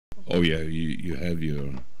Oh yeah, you have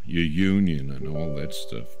your union and all that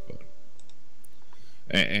stuff, but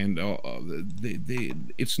and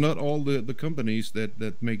it's not all the companies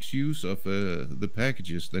that makes use of the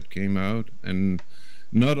packages that came out, and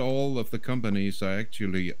not all of the companies are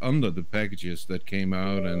actually under the packages that came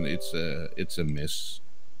out, and it's a mess.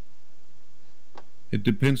 It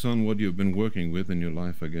depends on what you've been working with in your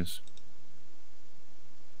life, I guess.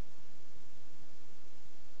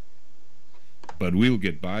 But we'll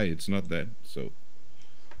get by. It's not that. So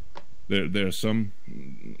there are some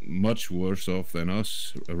much worse off than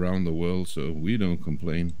us around the world, so we don't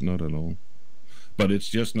complain, not at all. But it's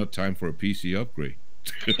just not time for a PC upgrade.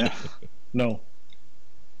 No.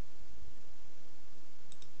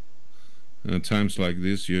 At times like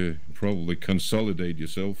this, you probably consolidate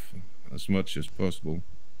yourself as much as possible.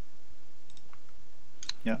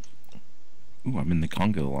 Yeah. Ooh, I'm in the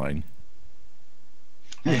Congo line.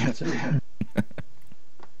 Yeah.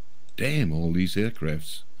 Damn, all these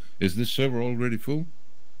aircrafts. Is this server already full?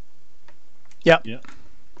 Yeah. Yeah.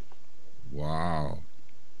 Wow.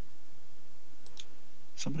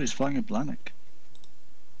 Somebody's flying a Blanik.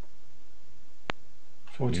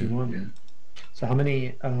 41. Yeah. So how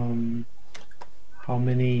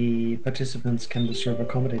many participants can the server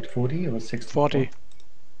accommodate? 40 or 60? 40.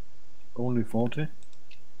 Only 40.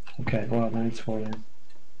 Okay, well then it's 40.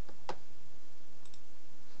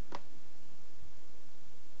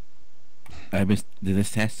 I missed. Did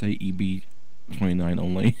this test say EB29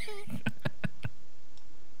 only?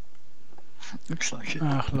 Looks like it.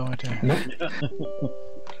 Ach, Leute.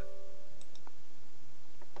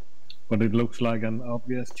 But it looks like an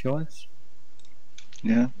obvious choice.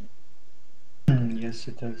 Yeah. Yes,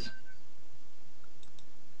 it does.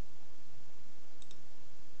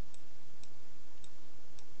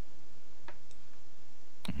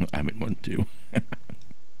 I'm in one too.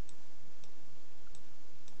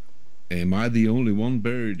 Am I the only one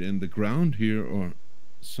buried in the ground here, or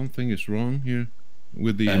something is wrong here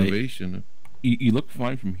with the innovation? You look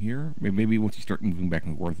fine from here. Maybe once you start moving back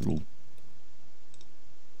and forth, it'll.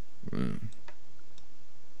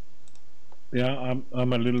 Yeah,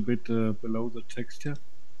 I'm a little bit below the texture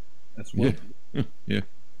as well. Yeah, yeah,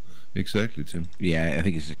 exactly, Tim. Yeah, I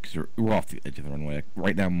think it's because we're off the edge of the runway. Like,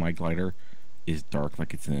 right now, my glider is dark,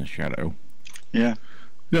 like it's in a shadow. Yeah.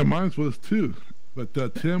 Yeah, mine was too. But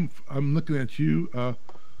Tim, I'm looking at you,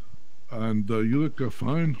 and you look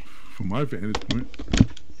fine from my vantage point.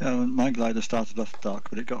 Yeah, my glider started off dark,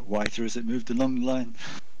 but it got whiter as it moved along the line.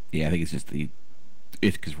 Yeah, I think it's just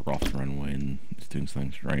it's because we're off the runway and it's doing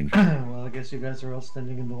something strange. Well, I guess you guys are all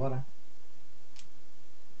standing in the water.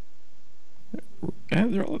 Yeah,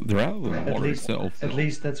 they're out of the water itself. At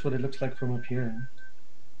least that's what it looks like from up here.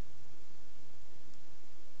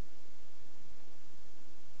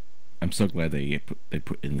 I'm so glad they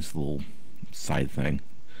put in this little side thing.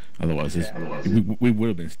 Otherwise, we would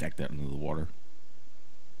have been stacked out into the water.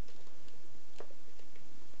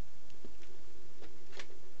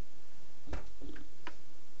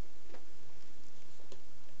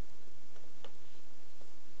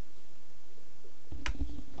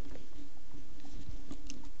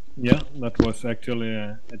 Yeah, that was actually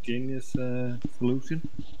a genius solution.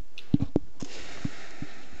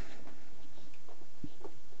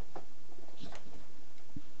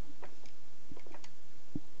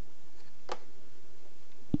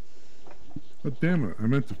 But damn it, I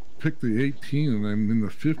meant to pick the 18 and I'm in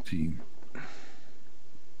the 15.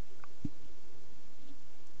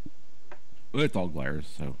 Well, it's all gliders,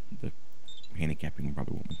 so the handicapping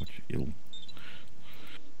probably won't be much ill.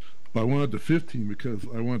 But I wanted the 15 because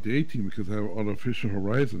I want the 18 because I have artificial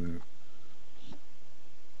horizon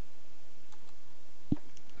in it.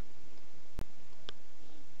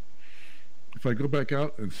 If I go back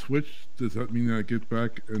out and switch, does that mean I get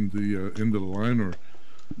back in the end of the line, or?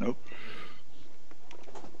 Nope.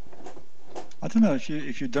 I don't know if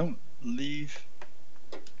you don't leave.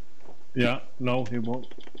 Yeah, no, he won't.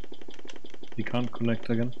 He can't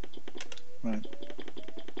connect again. Right.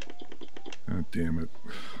 God damn it.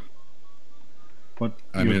 But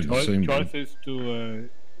I your mean, choice is to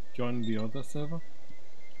join the other server?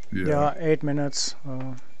 Yeah, 8 minutes.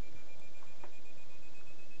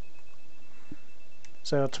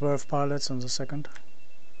 There are 12 pilots in the second.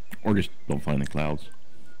 Or just don't fly in the clouds.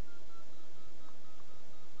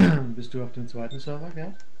 Bist du auf dem zweiten Server,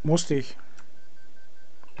 gell? Musste ich.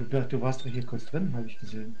 Du warst doch hier kurz drin, habe ich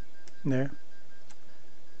gesehen. Nee.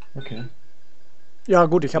 Okay. Ja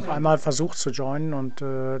gut, ich habe einmal versucht zu joinen und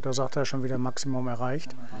da sagt er schon wieder Maximum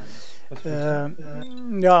erreicht.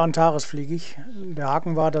 Ja, Antares fliege ich. Der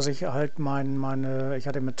Haken war, dass ich halt ich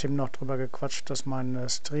hatte mit Tim noch drüber gequatscht, dass meine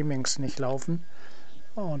Streamings nicht laufen.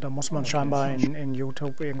 Oh, und da muss man scheinbar in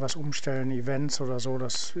YouTube irgendwas umstellen, Events oder so.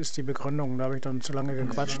 Das ist die Begründung. Da habe ich dann zu lange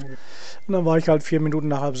gequatscht. Und dann war ich halt 4 Minuten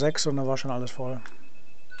nach 5:30 und dann war schon alles voll.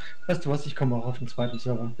 Weißt du was, ich komme auch auf den zweiten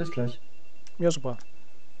Server. Bis gleich. Ja, super.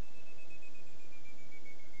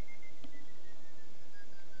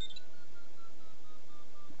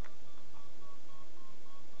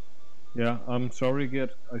 Yeah, I'm sorry,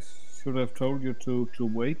 Gert. I should have told you to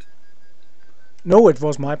wait. No, it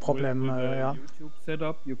was my problem. With the Yeah. YouTube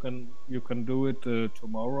setup, you can do it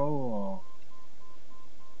tomorrow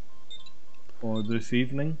or this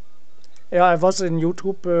evening. Yeah, I was in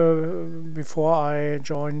YouTube before I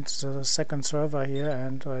joined the second server here,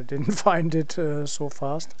 and I didn't find it so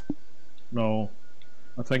fast. No,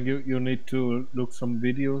 I think you need to look some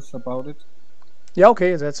videos about it. Yeah,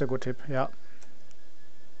 okay, that's a good tip. Yeah.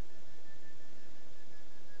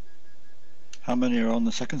 How many are on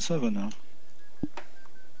the second server now?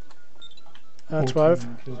 12.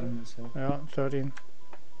 Including myself. Yeah, 13.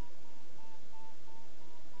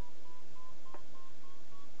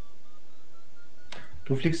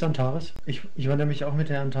 Du fliegst Antares? Ich war nämlich auch mit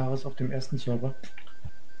der Antares auf dem ersten Server.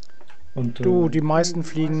 Und, Du, die meisten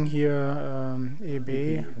fliegen hier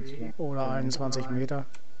EB oder 21 Meter.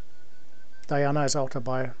 Diana ist auch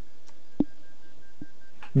dabei.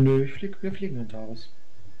 Nö, wir fliegen Antares.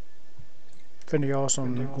 Finde ich auch so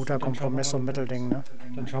ein guter Kompromiss, so ein Mittelding, ne?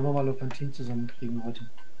 Dann schauen wir mal, ob wir ein Team zusammenkriegen heute.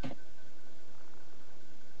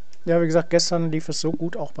 Ja, wie gesagt, gestern lief es so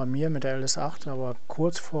gut, auch bei mir mit der LS8, aber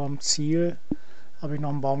kurz vorm Ziel habe ich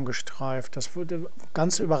noch einen Baum gestreift. Das wurde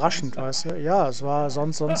ganz überraschend, weißt du? Ja, es war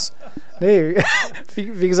sonst... Nee,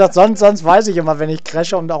 wie gesagt, sonst weiß ich immer, wenn ich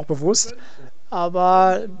crashe und auch bewusst.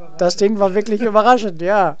 Aber das Ding war wirklich überraschend,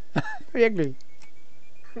 ja. Wirklich.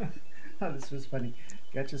 This was funny.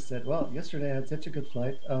 Gert just said, "Well, yesterday I had such a good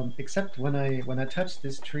flight, except when I touched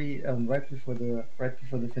this tree right before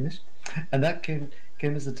the finish, and that came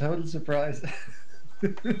as a total surprise."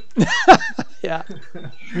 Ja.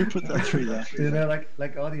 Who put that tree there? You know,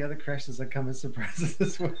 like all the other crashes that come as surprises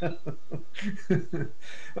as well.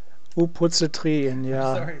 Who puts the tree in?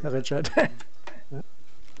 Ja, Sorry. Richard.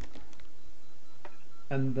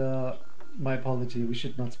 And my apology, we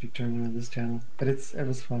should not speak German on this channel, but it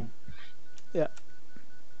was fun. Ja.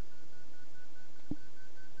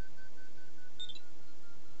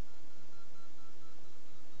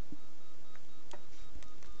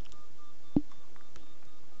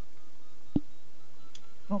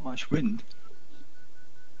 Not much wind.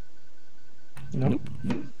 Nope.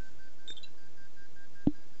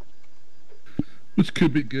 Which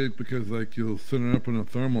could be good because, like, you'll center up in a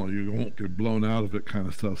thermal, you won't get blown out of it, kind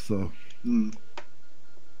of stuff. So, Mm.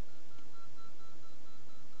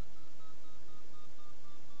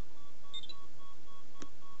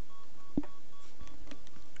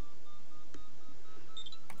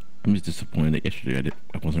 I'm just disappointed that yesterday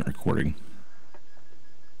I wasn't recording.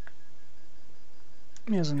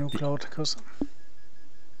 Mir ist ein New Cloud, Chris.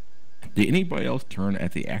 Did anybody else turn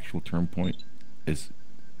at the actual turn point?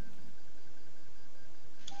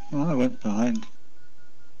 Well, I went behind.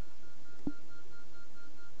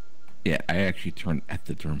 Yeah, I actually turned at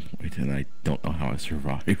the turn point, and I don't know how I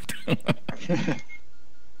survived. It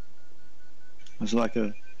was like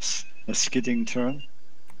a skidding turn.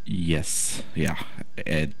 Yes, yeah.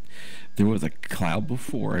 And there was a cloud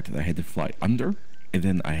before it that I had to fly under, and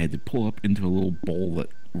then I had to pull up into a little bowl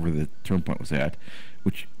where the turn point was at,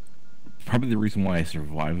 which probably the reason why I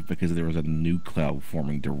survived, because there was a new cloud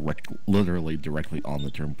forming literally directly on the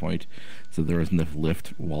turn point, so there was enough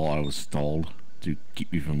lift while I was stalled to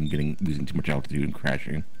keep me from losing too much altitude and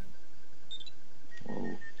crashing.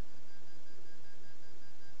 Whoa.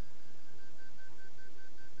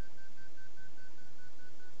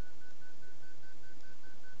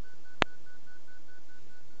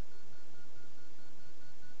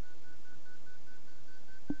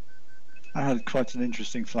 I had quite an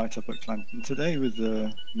interesting flight up at Clampton today with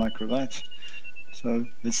the microlight. So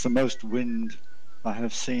it's the most wind I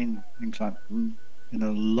have seen in Clampton in a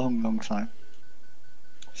long, long time.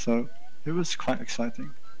 So it was quite exciting.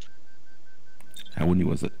 How windy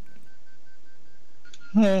was it?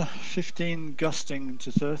 15 gusting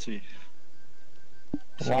to 30.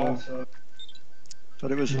 So,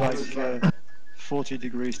 but it was like 40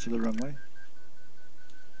 degrees to the runway.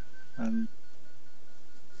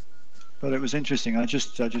 But it was interesting. I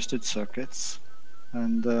just did circuits,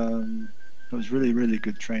 and it was really, really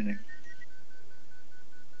good training.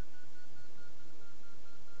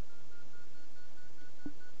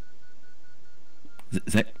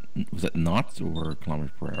 Was that knots or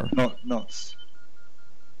kilometers per hour? Knots.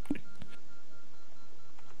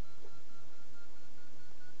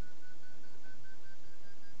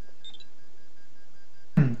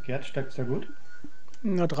 Gerd, steigst du gut?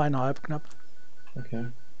 Nur 3,5 knapp. Okay.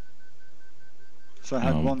 So I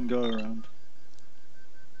had Um, one go around.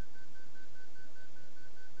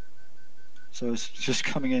 So it's just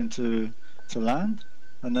coming into to land,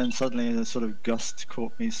 and then suddenly a sort of gust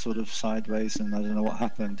caught me sort of sideways, and I don't know what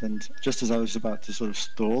happened. And just as I was about to sort of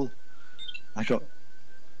stall, I got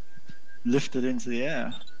lifted into the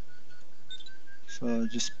air. So I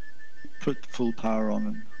just put full power on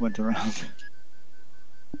and went around.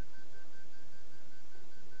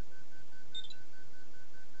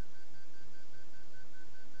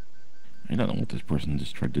 I don't know what this person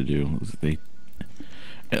just tried to do.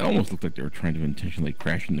 It almost looked like they were trying to intentionally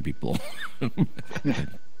crash into people.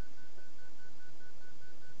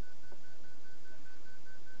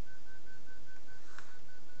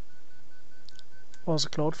 Was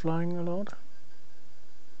cloud flying allowed?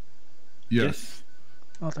 Yes.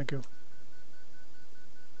 Oh, thank you.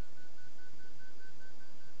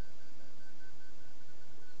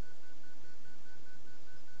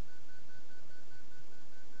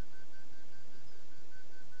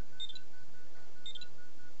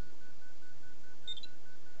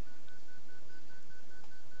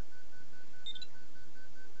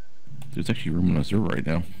 There's actually room on the server right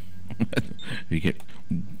now. You get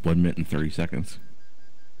 1 minute and 30 seconds.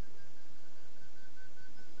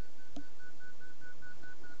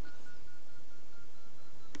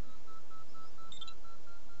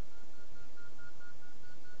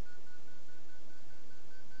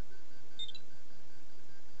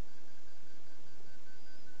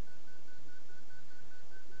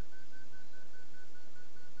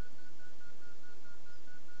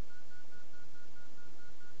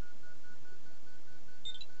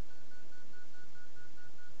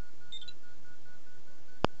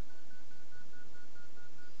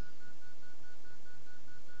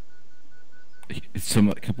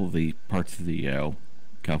 A couple of the parts of the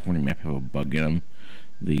California map have a bug in them.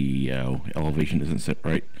 The elevation isn't set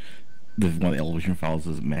right. One of the elevation files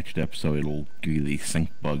isn't matched up, so it'll give you the sync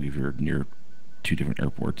bug if you're near two different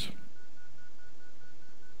airports.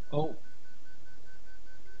 Oh.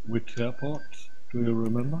 Which airport? Do you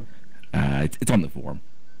remember? It's on the forum.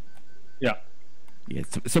 Yeah. Yeah,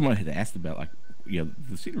 someone had asked about, like,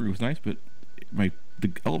 the scenery was nice, but the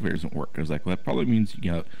elevator doesn't work. I was like, well, that probably means,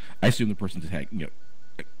 I assume the person just had,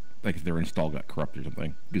 like their install got corrupt or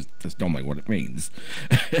something, because that's normally what it means.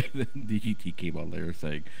 Then DGT came on there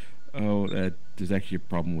saying, oh, there's actually a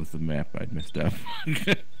problem with the map. I messed up.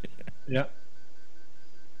 Yeah.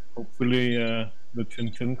 Hopefully the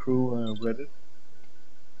Tintin crew read it.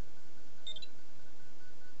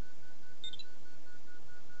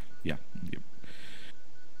 Yeah. Yep.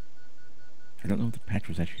 I don't know if the patch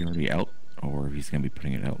was actually already out, or if he's going to be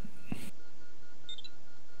putting it out.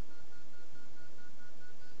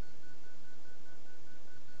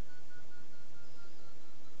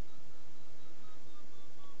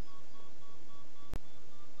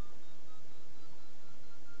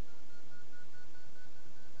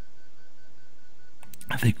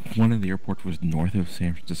 I think one of the airports was north of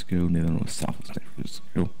San Francisco, and the other one was south of San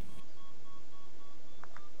Francisco.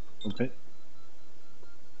 Okay.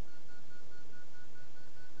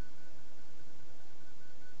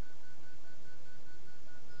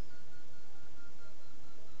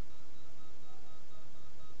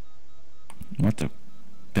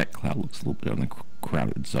 That cloud looks a little bit on the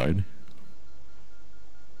crowded side.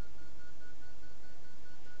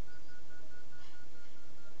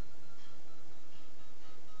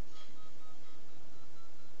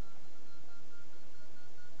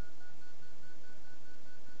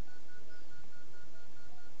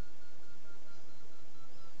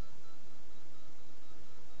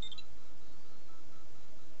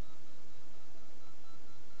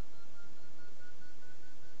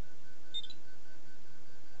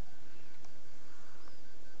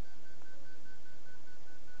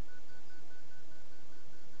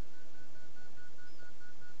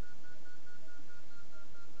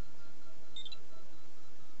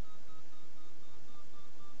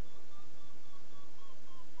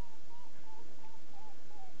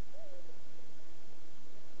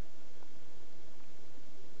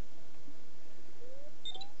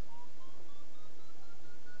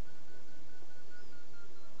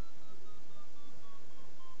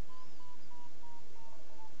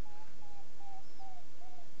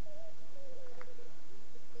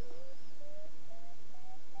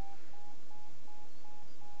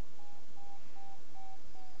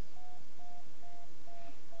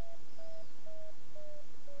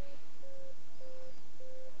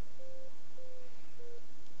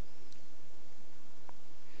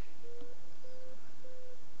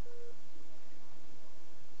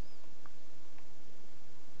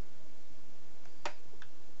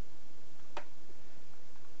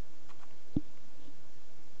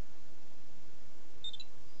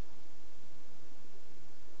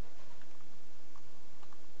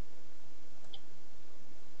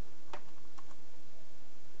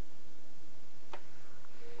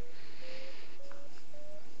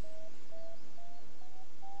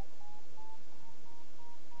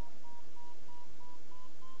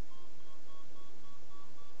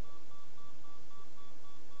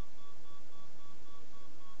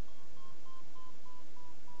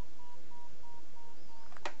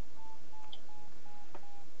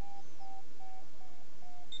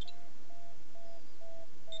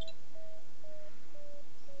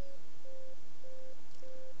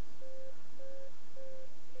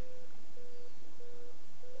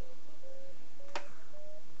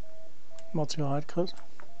 What's your height, Chris?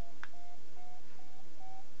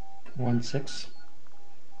 1.6.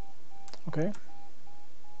 Okay.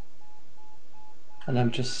 And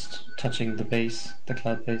I'm just touching the base, the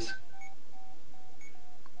cloud base.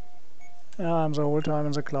 Yeah, I'm the whole time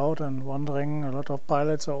in the cloud and wondering. A lot of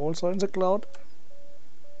pilots are also in the cloud.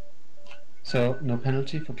 So no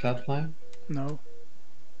penalty for cloud flying? No.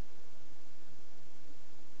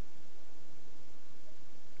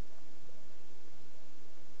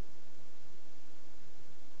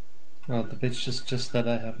 Well, the bitch is just that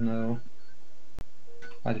I have no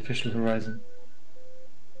artificial horizon.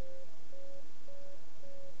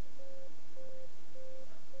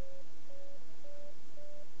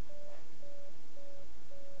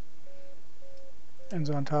 In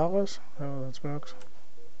the Antares? Oh, that works.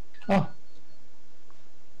 Oh!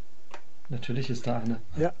 Natürlich ist da einer.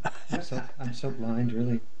 Yeah. I'm so blind,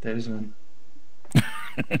 really. There is one.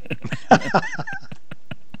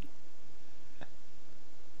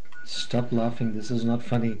 Stop laughing, this is not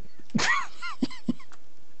funny.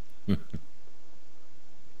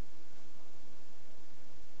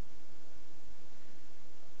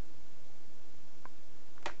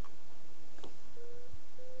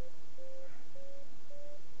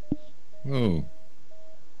 Oh,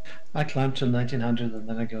 I climb to 1900 and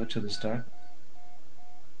then I go to the start.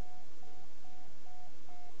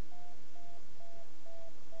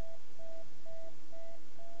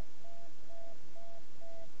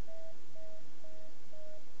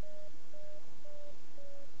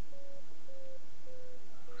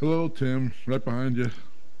 Hello, Tim. Right behind you.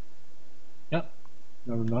 Yeah,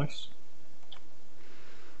 very nice.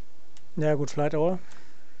 Yeah, good flight, all.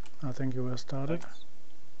 I think you were started.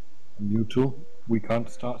 And you too. We can't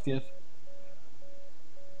start yet.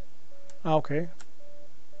 Ah, okay.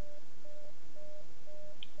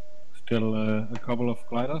 Still a couple of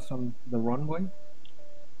gliders on the runway.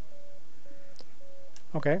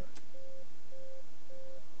 Okay.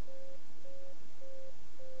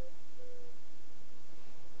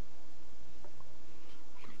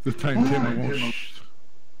 This time, Tim, I won't.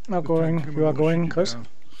 Now this time, going. Tim, I You are won't going, shoot Chris? down.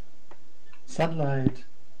 Sunlight.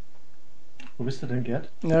 Wo bist du denn, Gerd?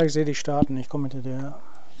 Ja, ich sehe dich starten. Ich komme hinter dir.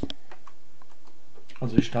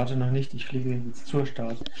 Also ich starte noch nicht, ich fliege jetzt zur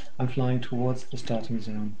Start. I'm flying towards the starting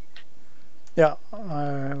zone. Yeah,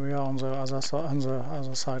 we are on the other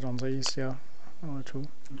side, on the east. Yeah, only two.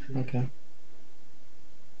 Okay.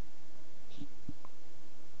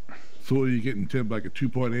 So are you getting, Tim, like a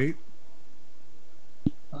 2.8?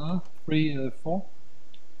 3, 4.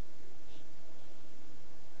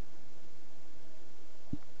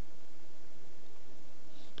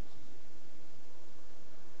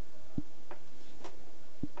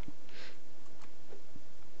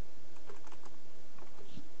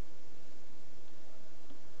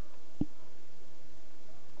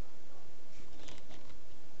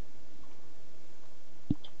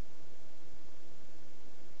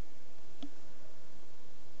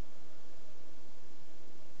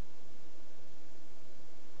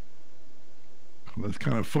 Well, that's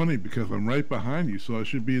kind of funny because I'm right behind you, so I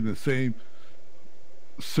should be in the same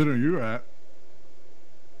center you're at.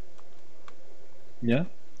 Yeah.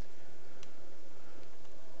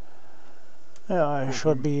 Yeah, I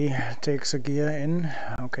should be take the gear in.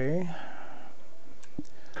 Okay.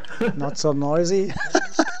 Not so noisy.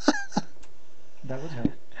 That would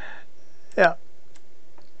help. Yeah.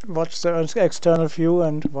 Watch the external view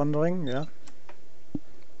and wondering. Yeah.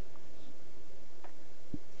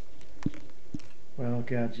 Well,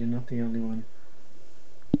 Gerd, you're not the only one.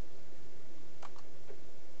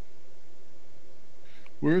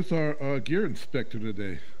 Where's our gear inspector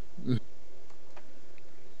today?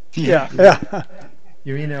 Yeah. Yeah.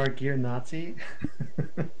 You mean our gear Nazi?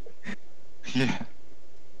 Yeah.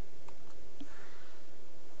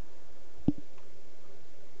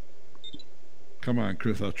 Come on,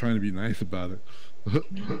 Chris. I was trying to be nice about it.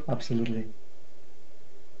 Absolutely.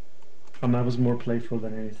 I was more playful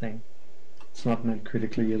than anything. It's not meant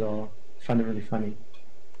critically at all. I find it really funny.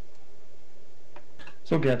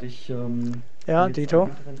 So Gerd, ich Ja, bin jetzt Dito.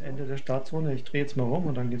 am hinteren Ende der Startzone. Ich drehe jetzt mal rum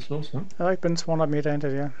und dann geht's los, ne? Ja, ich bin 200 Meter hinter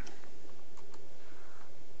dir.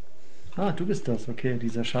 Ah, du bist das, okay,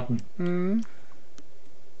 dieser Schatten. Mhm.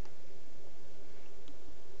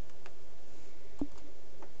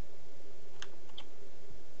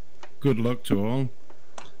 good luck to all.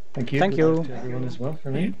 Thank you. Thank Good luck you. to everyone as well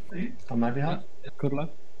for me. On my behalf. Good luck.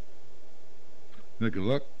 Yeah, good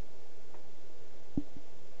luck.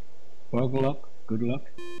 Well, good luck. Good luck.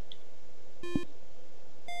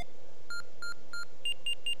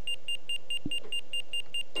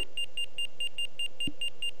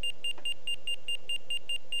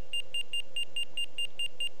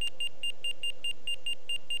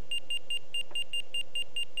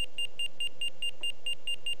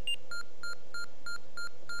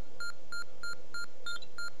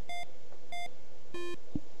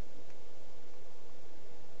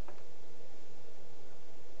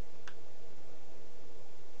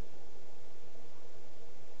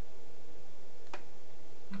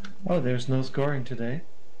 Oh, there's no scoring today.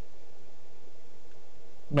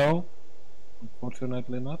 No,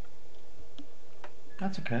 unfortunately not.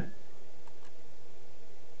 That's okay.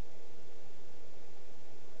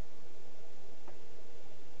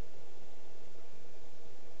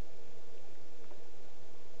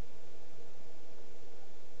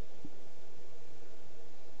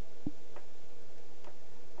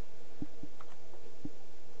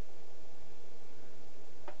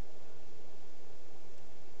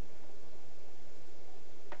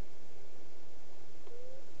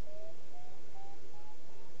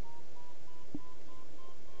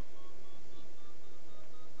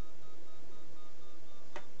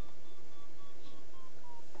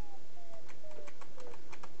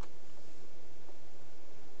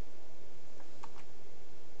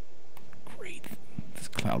 Great. This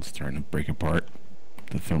cloud's starting to break apart.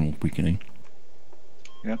 The thermal weakening.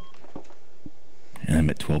 Yep. And I'm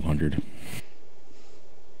at 1200.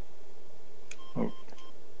 Oh,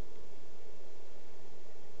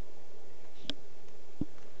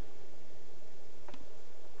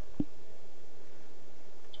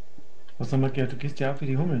 Was sag mal, Gerd, du gehst ja ab wie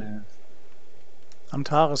die Hummel, ey.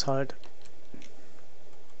 Antares halt.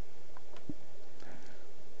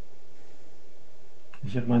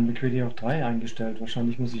 Ich habe meinen McCready auf 3 eingestellt.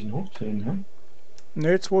 Wahrscheinlich muss ich ihn hochdrehen, ne?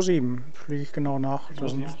 Ne, 2,7 fliege ich genau nach.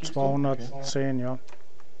 Das sind 2,7 210, ja.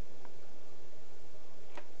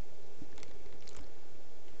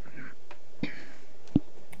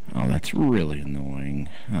 Oh, that's really annoying.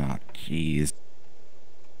 Ah, jeez.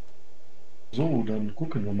 So, dann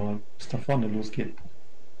gucken wir mal, bis da vorne losgeht.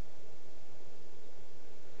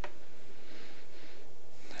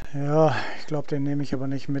 Ja, ich glaube, den nehme ich aber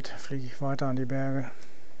nicht mit. Fliege ich weiter an die Berge.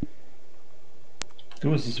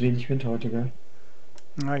 Du, es ist wenig Wind heute, gell?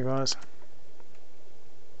 Ja, ich weiß.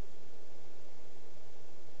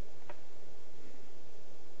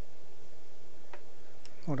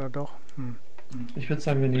 Oder doch? Hm. Ich würde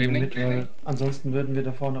sagen, wir nehmen ihn mit, weil ansonsten würden wir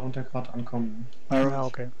da vorne unter Grad ankommen. Ja,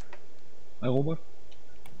 okay. Hi Robert.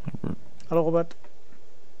 Hallo Robert.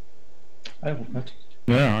 Hi, Robert.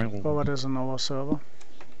 Ja, hi Robert. Robert ist ein our server.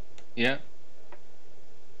 Yeah.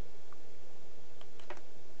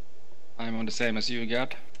 I'm on the same as you,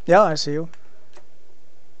 Gerd. Ja, I see you.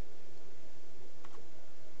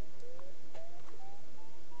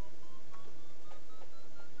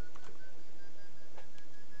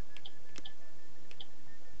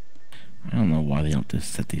 I don't know why they don't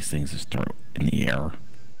just set these things to start in the air.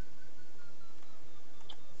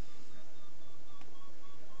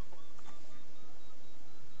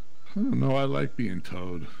 I don't know. I like being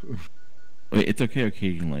towed. It's okay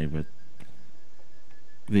occasionally, but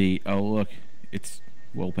oh look, it's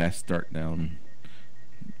well past start now. And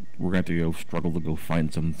we're going to have to struggle to go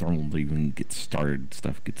find some thermal to even get started.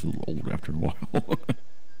 Stuff gets a little old after a while.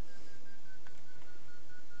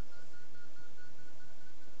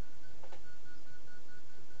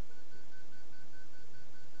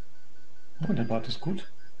 Oh, der Bart ist gut.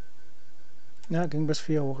 Ja, ging bis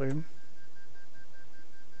 4 hoch eben.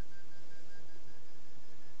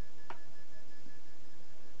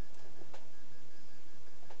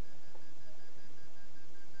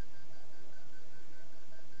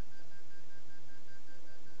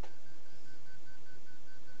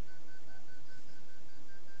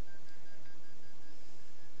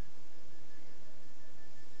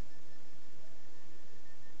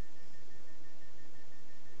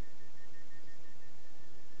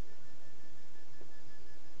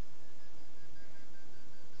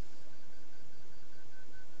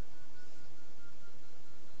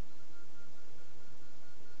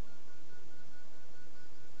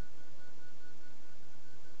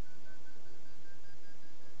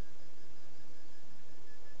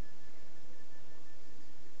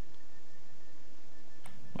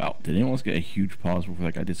 Wow, did anyone else get a huge pause before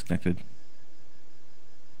that got disconnected?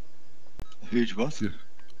 huge what? Yeah.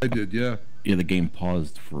 I did, yeah. Yeah, the game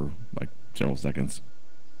paused for like several seconds.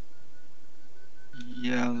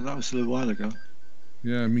 Yeah, that was a little while ago.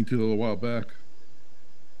 Yeah, me too, a little while back.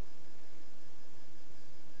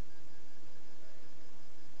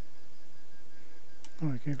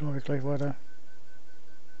 Oh, ich gehe glaube ich gleich weiter.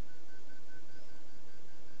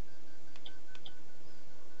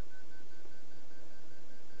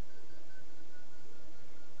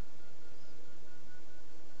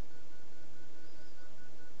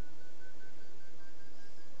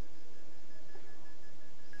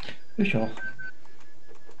 Ich auch.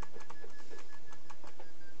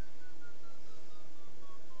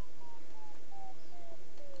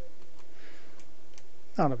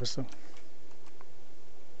 Ah, da bist du.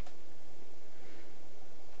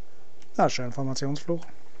 Ah, schön, Formationsflug.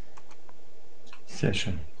 Sehr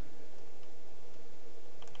schön.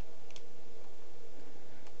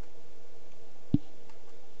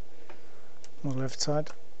 Noch läuft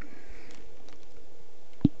Zeit.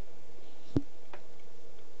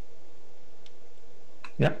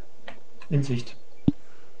 Ja, in Sicht.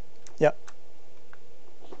 Ja.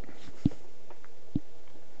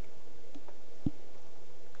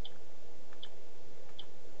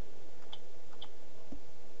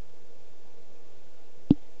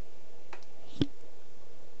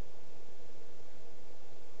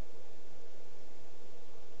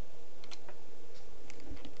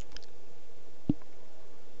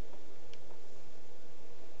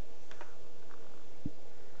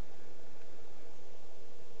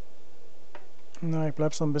 Na, ich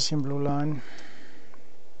bleib so ein bisschen Blue Line.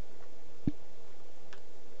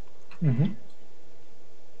 Mhm.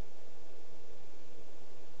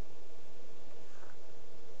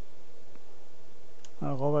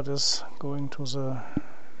 Robert is going to the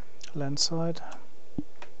land side.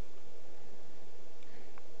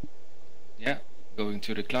 Yeah, going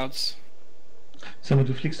to the clouds. Sag mal,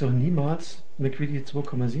 du fliegst doch niemals McCready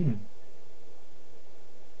 2,7.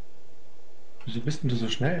 Wieso bist denn du so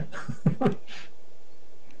schnell?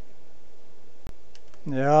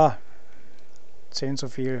 Ja, 10 zu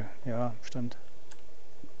viel. Ja, stimmt.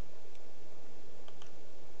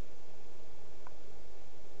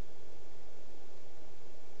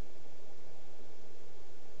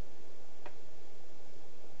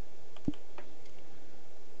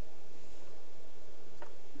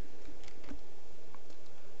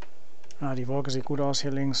 Ah, die Wolke sieht gut aus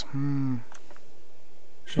hier links.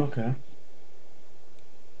 Okay.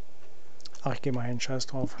 Ach, ich gehe mal hin, scheiß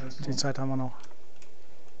drauf. Die Zeit haben wir noch.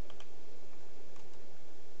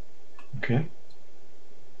 Okay.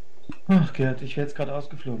 Ach Gerd, ich wäre jetzt gerade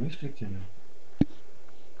ausgeflogen. Ich flieg dir mehr.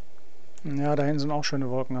 Ja, da hinten sind auch schöne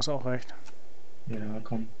Wolken, hast auch recht. Ja,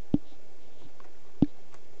 komm.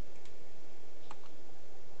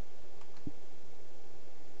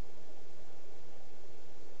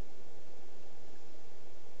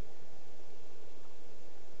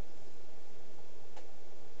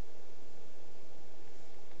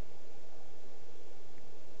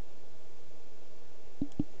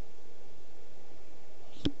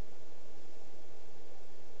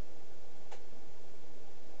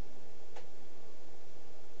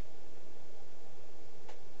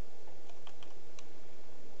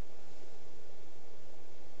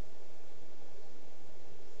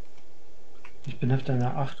 Ich bin auf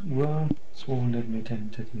deiner 8 Uhr 200 Meter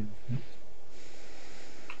hinter dir.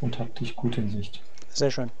 Und hab dich gut in Sicht. Sehr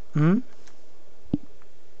schön. Mhm.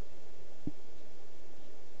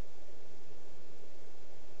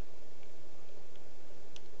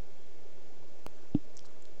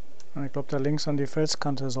 Ich glaube, da links an die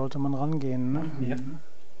Felskante sollte man rangehen, ne? Ja.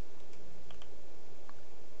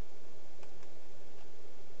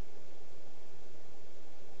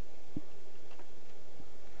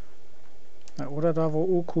 Ja, oder da, wo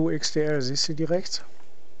UQXDL, siehst du die rechts?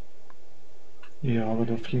 Ja, aber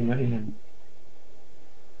da fliegen wir eh hin.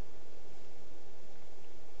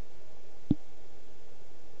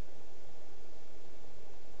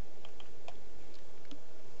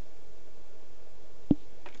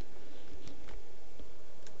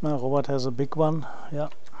 Na, Robert has a big one, ja.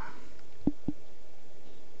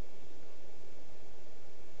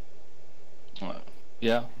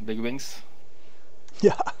 Yeah, big wings.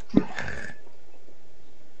 Ja.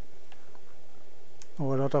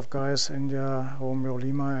 Oh, a lot of guys, India, Romeo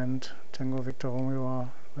Lima and Tango Victor Romeo,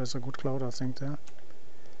 there's a good cloud, I think, there.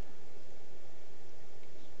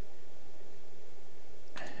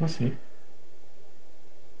 Was sie?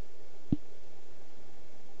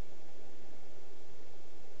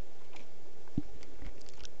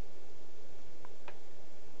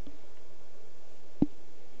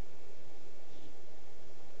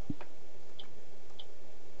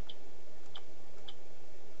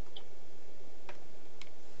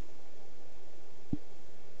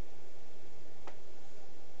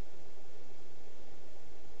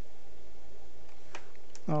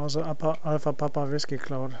 Also Alpha Papa Whiskey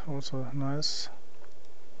Cloud, also nice.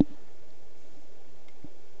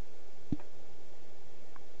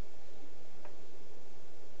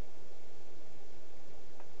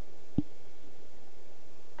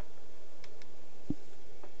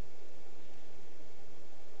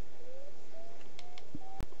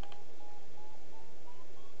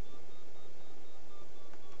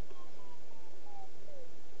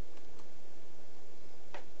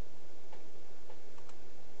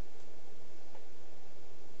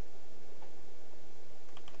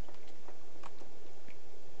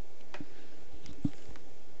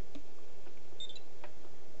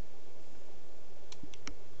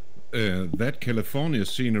 That California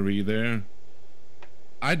scenery there,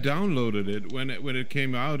 I downloaded it when it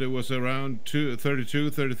came out. It was around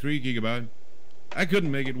 32, 33 gigabyte. I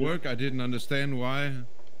couldn't make it work. I didn't understand why.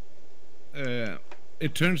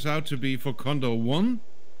 It turns out to be for Condor 1.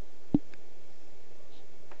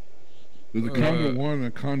 There's a Condor 1 and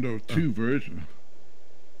a Condor 2 version.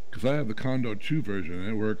 Because I have the Condor 2 version and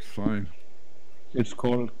it works fine. It's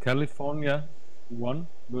called California 1,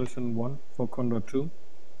 version 1 for Condor 2.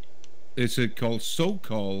 Is it called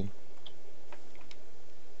SoCal?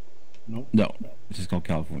 No. No, it's just called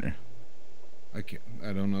California. I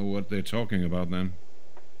don't know what they're talking about then.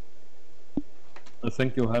 I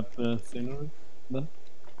think you have the scenery then.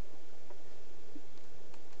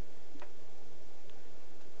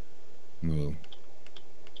 Well,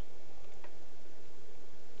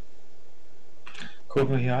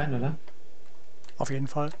 Gucken wir hier ein, oder? Auf jeden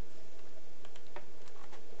Fall.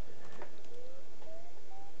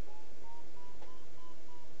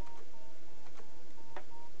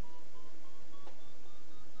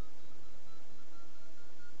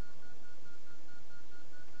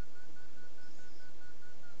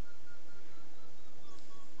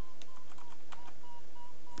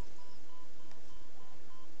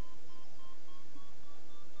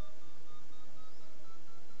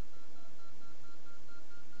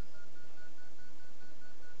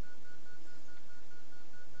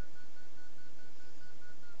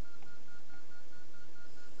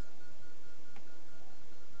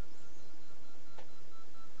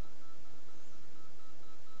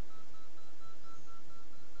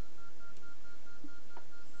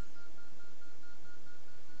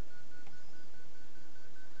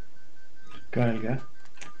 Geil, gell?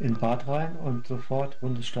 In Bad rein und sofort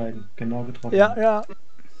rundes Steigen. Genau getroffen. Ja, ja.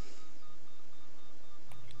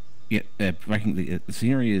 Yeah, the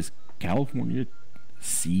scenery is California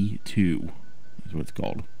C2 is what it's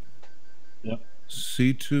called. Yeah.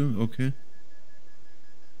 C2, okay.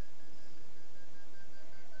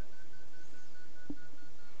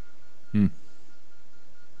 Hmm.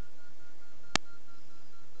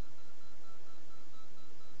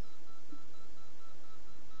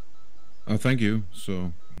 Oh, thank you.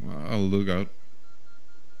 So I'll look out.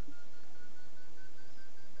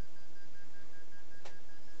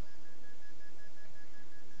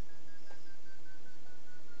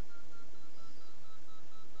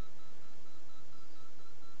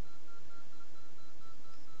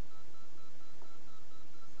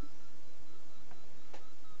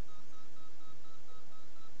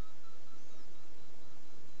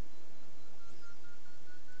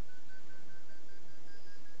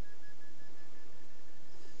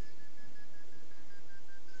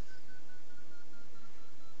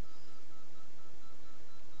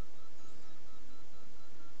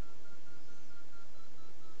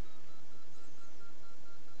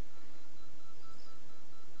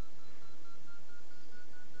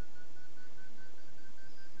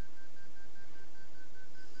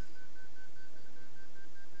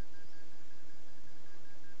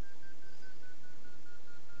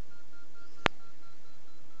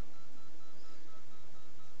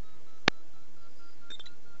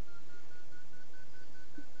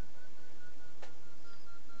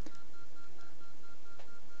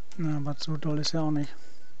 Na, aber so doll ist er auch nicht.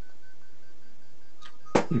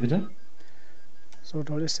 Wie bitte? So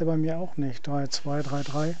doll ist er bei mir auch nicht. 3-2,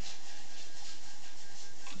 3-3.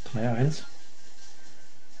 3-1.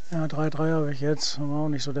 Ja, 3-3 habe ich jetzt. War auch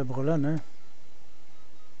nicht so der Brüller, ne?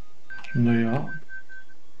 Naja.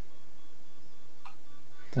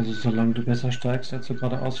 Also solange du besser steigst, als du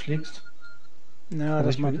gerade ausfliegst. Ja, Aber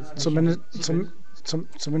dass ich man würde jetzt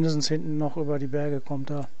zumindest hinten noch über die Berge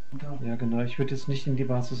kommt da. Ja, genau. Ich würde jetzt nicht in die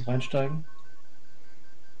Basis reinsteigen.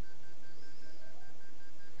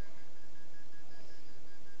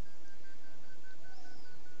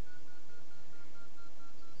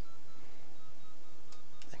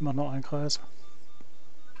 Ich mache noch einen Kreis.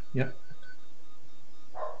 Ja.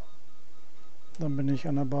 Dann bin ich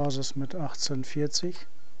an der Basis mit 1840.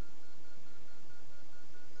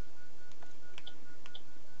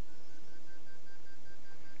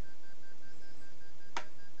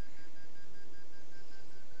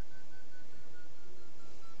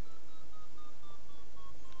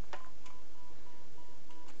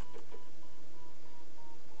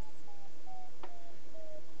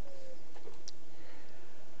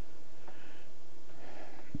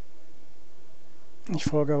 Ich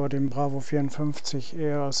folge aber dem Bravo 54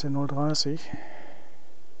 eher als den 030.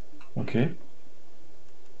 Okay.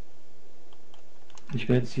 Ich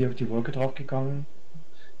wäre jetzt hier auf die Wolke draufgegangen.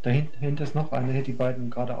 Dahinter ist noch einer, hätte die beiden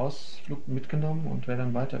geradeausflug mitgenommen und wäre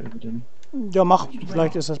dann weiter über den. Ja, mach.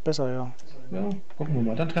 Vielleicht ist das besser, ja. Ja, gucken wir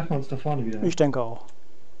mal. Dann treffen wir uns da vorne wieder. Ich denke auch.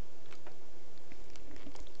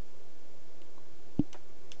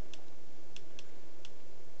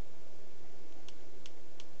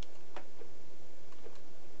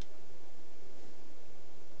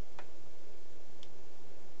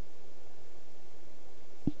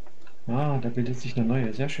 Ah, da bildet sich eine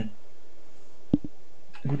neue. Sehr schön.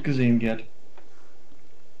 Gut gesehen, Gerd.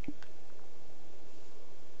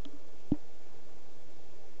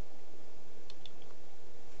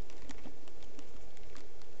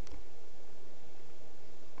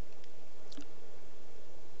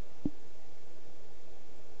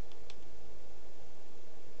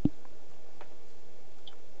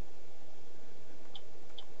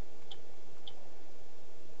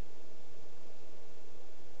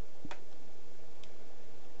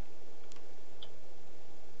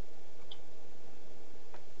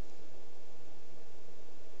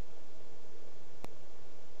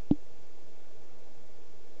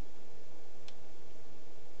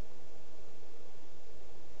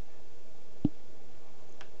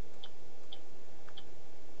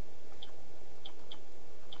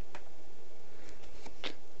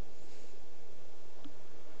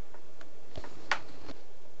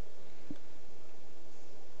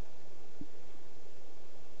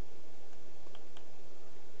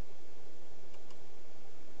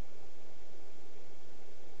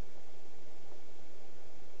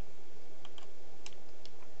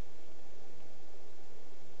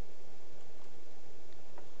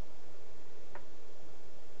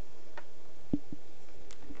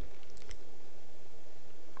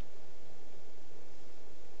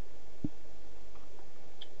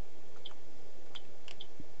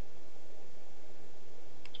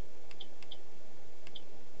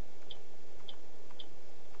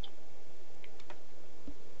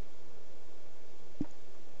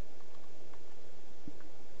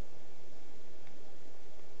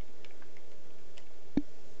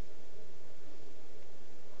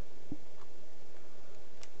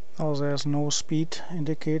 Oh, there's no speed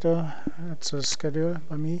indicator at the schedule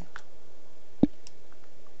by me.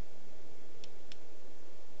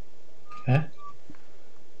 Hä?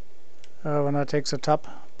 When I take the tab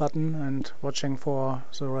button and watching for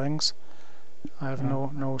the ranks, I have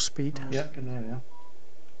no speed. Ja, genau, ja.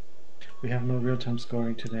 We have no real-time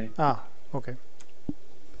scoring today. Ah, okay.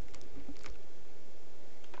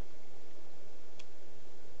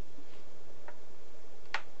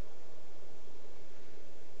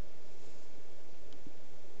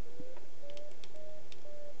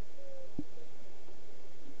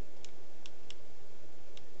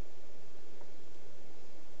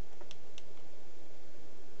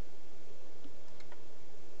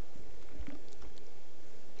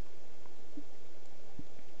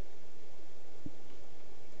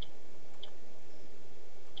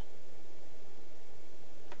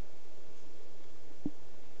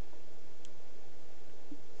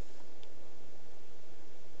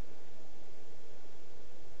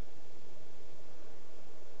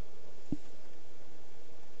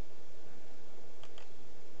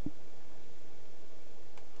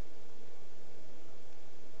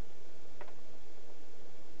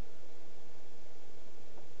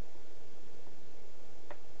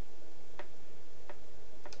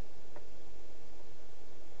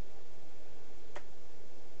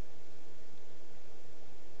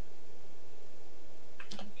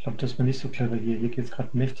 Ich glaube, das war nicht so clever hier. Hier geht es gerade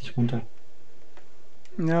mächtig runter.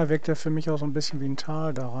 Ja, wirkt ja für mich auch so ein bisschen wie ein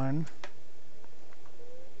Tal da rein.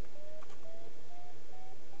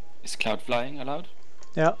 Is cloud flying allowed?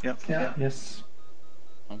 Ja, Yeah. Ja, yes.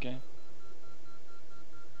 Okay.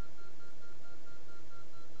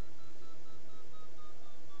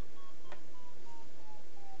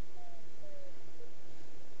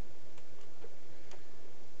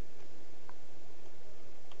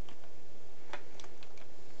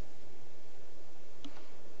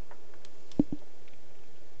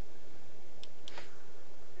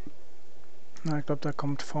 na, ich glaube, da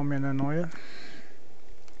kommt vor mir eine neue.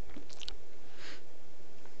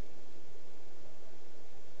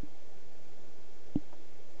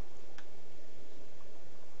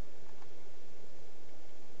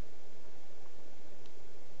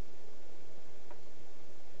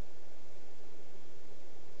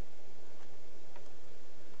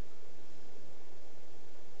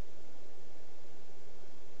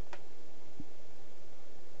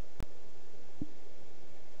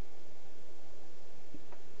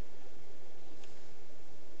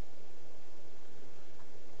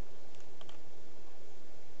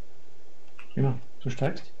 Prima. Du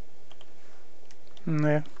steigst?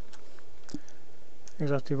 Nee. Wie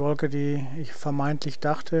gesagt, die Wolke, die ich vermeintlich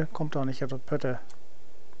dachte, kommt auch nicht. Ja, dort Pötte.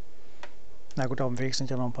 Na gut, auf dem Weg sind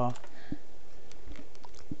ja noch ein paar.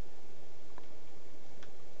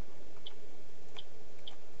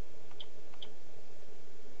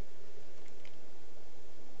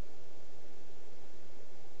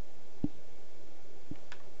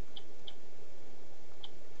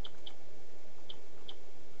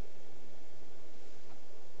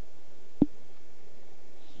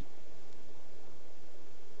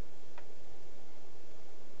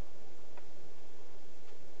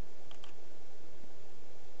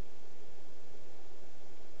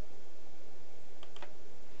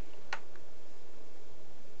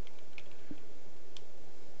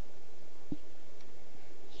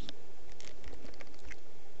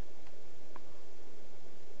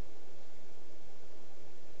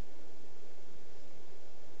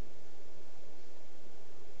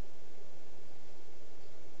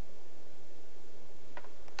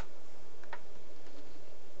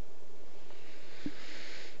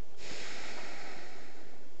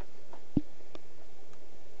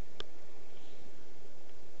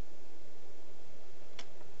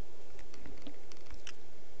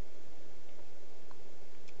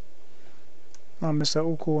 Na, Mr.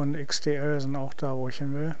 Uko und XDL sind auch da, wo ich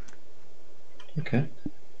hin will. Okay.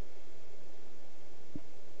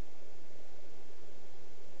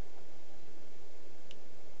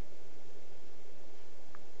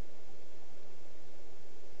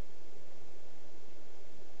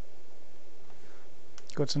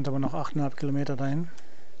 Gut, sind aber noch 8,5 Kilometer dahin.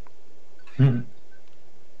 Hm.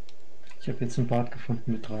 Ich habe jetzt ein Bad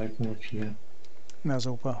gefunden mit 3,4. Na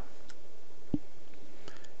super.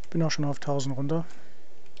 Bin auch schon auf 1000 runter.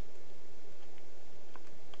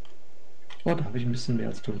 Oh, da habe ich ein bisschen mehr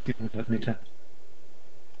als du. 400 Meter.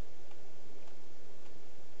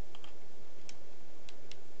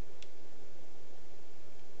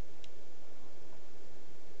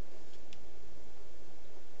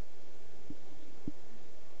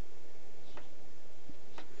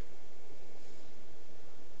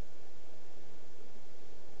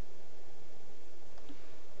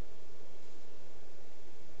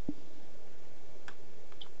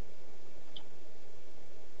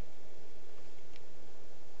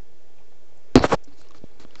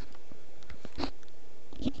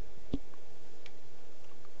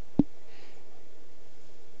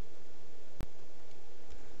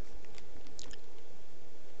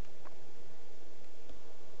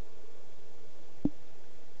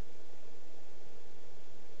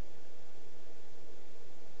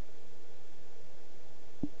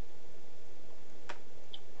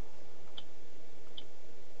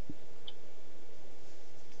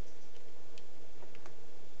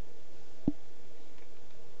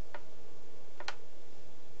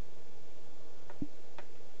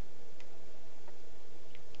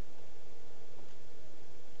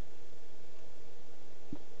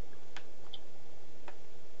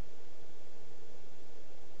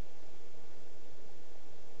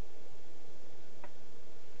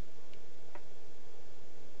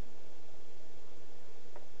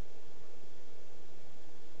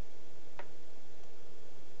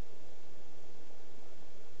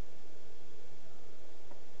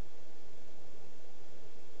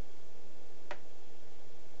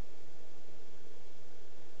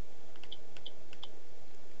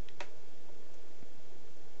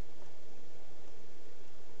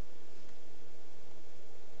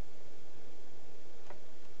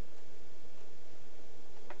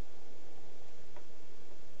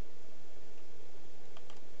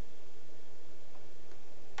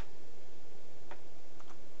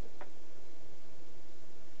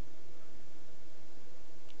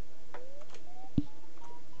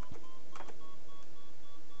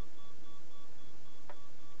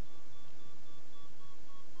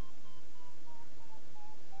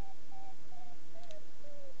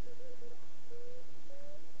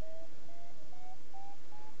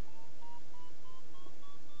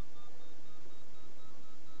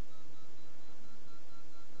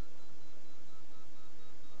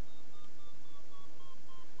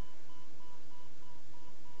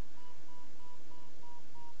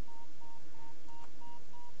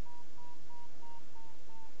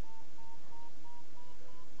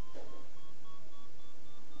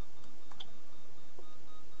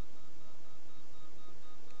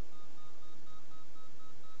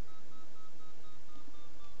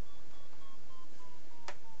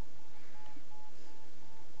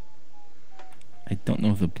 I don't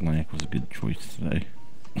know if the black was a good choice today.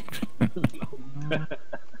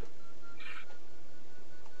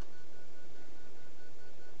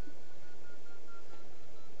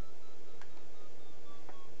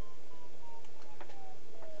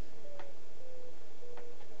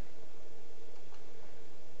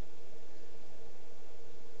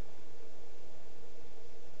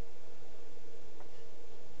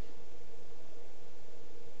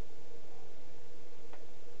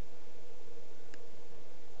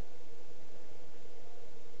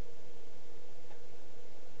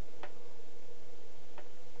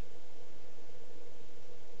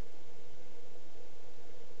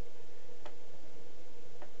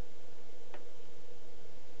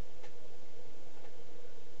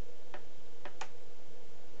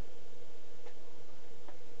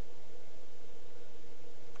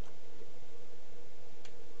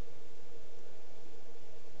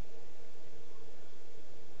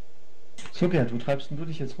 So, Gerd, wo treibst denn du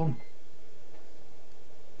dich jetzt rum?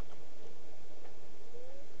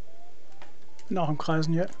 Bin auch im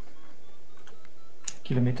Kreisen hier.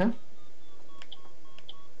 Kilometer?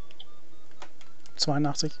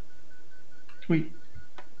 82. Ui.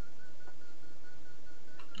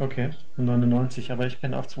 Okay, 99, aber ich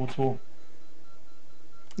bin auf 2,2.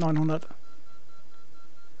 900.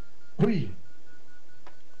 Ui.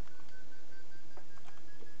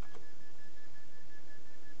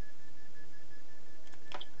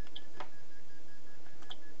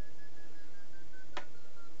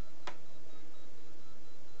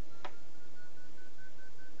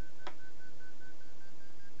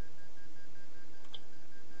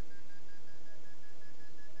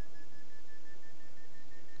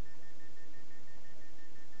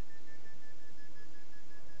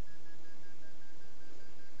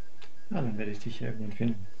 Na, dann werde ich dich irgendwann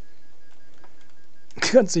finden.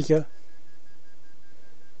 Ganz sicher.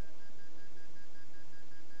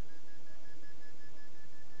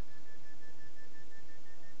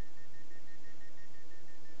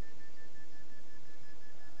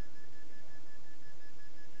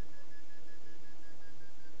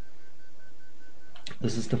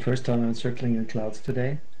 This is the first time I'm circling in clouds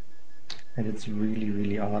today, and it's really,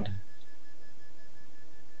 really odd.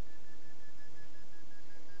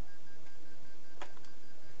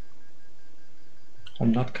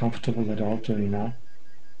 I'm not comfortable at all doing that.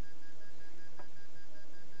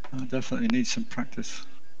 I definitely need some practice.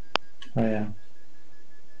 Oh yeah.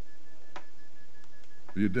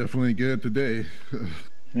 You definitely get it today.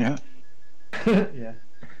 Yeah. Yeah.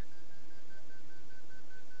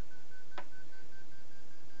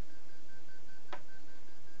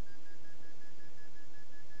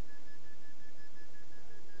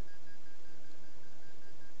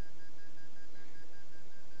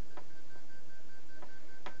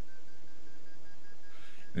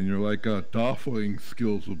 And you're like, doffling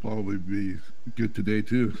skills will probably be good today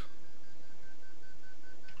too.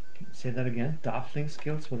 Say that again. Doffling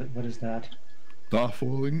skills. What is that?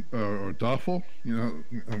 Doffling or doffel, you know.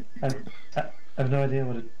 I have no idea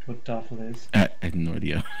what doffel is. I have no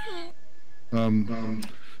idea. I'm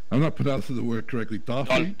not pronouncing the word correctly.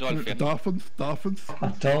 Doffling, Dolphin. dolphins.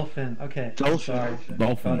 A dolphin. Okay. Dolphin. Sorry.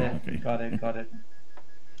 Dolphin, Got it. okay. Got it.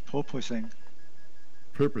 Porpoising.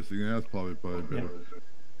 Purposing. That's probably better.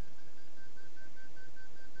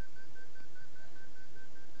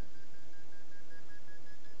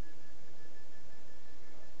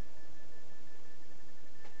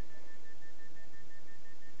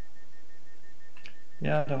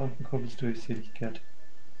 Ja, da unten kurbelst du, ich sehe dich, Gerd.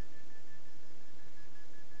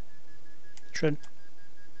 Schön.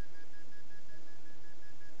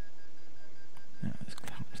 Yeah,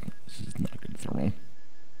 this is not good thermal.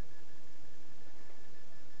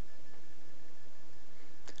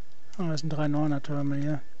 Ah, das ist ein 3,9er Terminal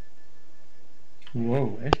hier.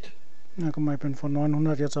 Wow, echt? Na guck mal, ich bin von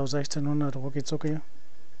 900 jetzt auf 1600, rucki zucki.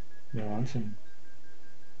 Ja, Wahnsinn.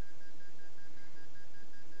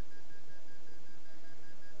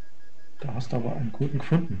 Da hast du aber einen guten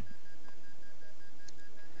gefunden.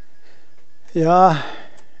 Ja,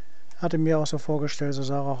 hatte mir auch so vorgestellt, so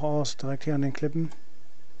sah er auch aus, direkt hier an den Klippen.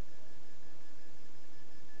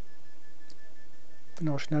 Bin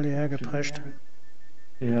auch schnell hierher geprescht.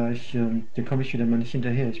 Ja, den komme ich wieder mal nicht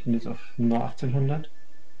hinterher. Ich bin jetzt auf Nummer 1800.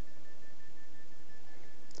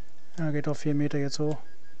 Ja, geht auf 4 Meter jetzt hoch.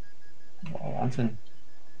 Wow, Wahnsinn.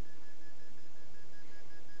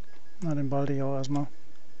 Na, den behalte ich auch erstmal.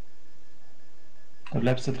 Da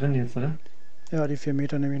bleibst du drin jetzt, oder? Ja, die 4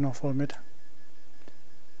 Meter nehme ich noch voll mit.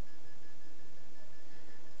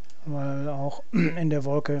 Weil auch in der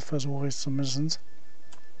Wolke versuche ich es zumindest.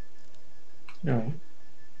 Ja.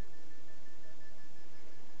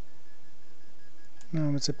 Ja,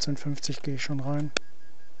 mit 17,50 gehe ich schon rein.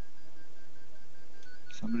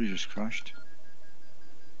 Somebody just crashed.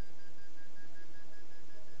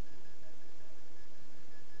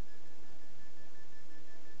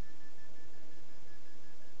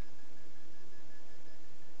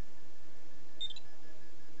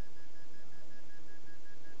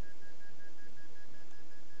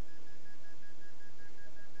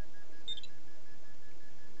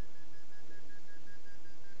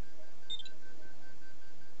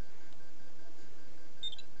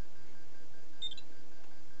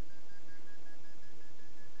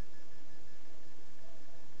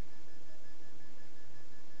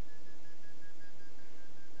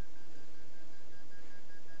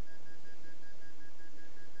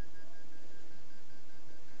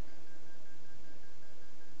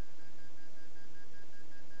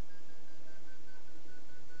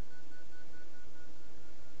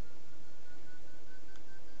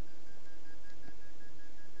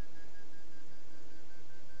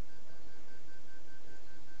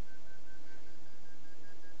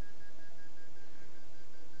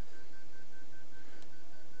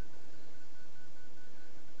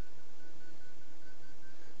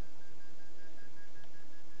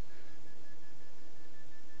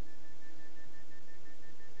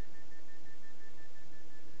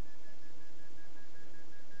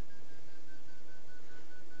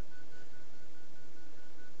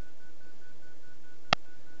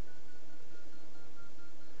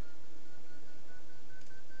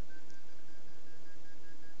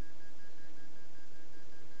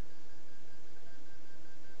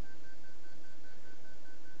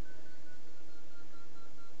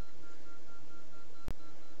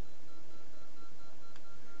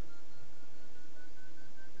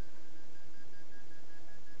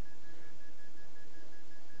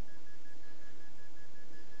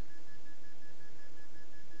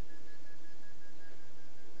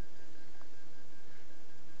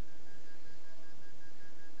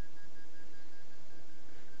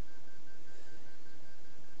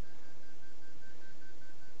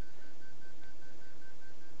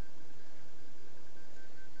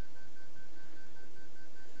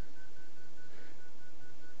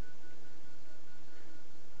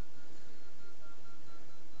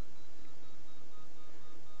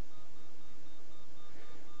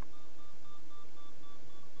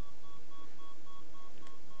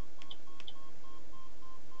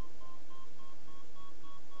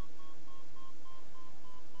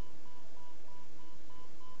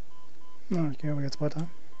 Na, ich gehe aber jetzt weiter.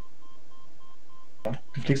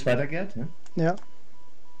 Du fliegst weiter, Gerd? Ja? Ja.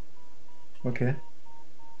 Okay.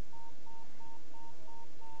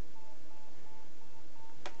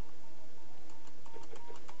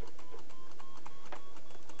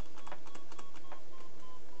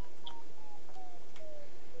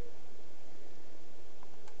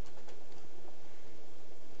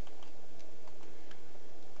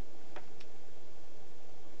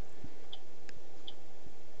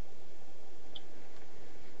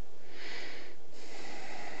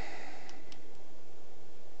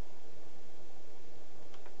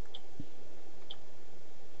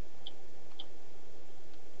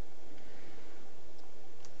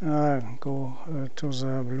 Go to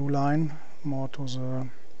the blue line, more to the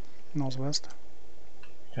northwest.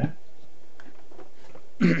 Okay.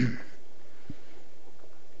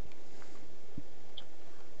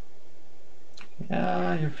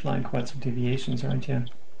 Yeah, you're flying quite some deviations, aren't you?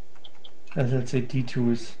 Let's say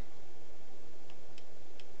detours.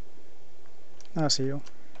 I see you.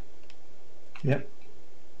 Ja.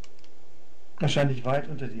 Wahrscheinlich weit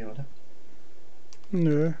unter dir, oder?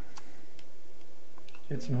 Nö.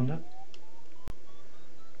 1400.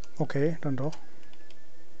 Okay, dann doch.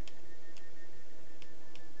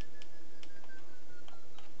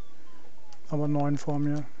 Aber 9 vor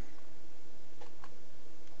mir.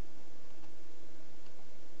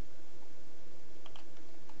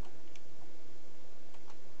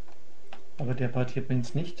 Aber der Part hier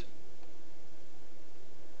bringt's nicht.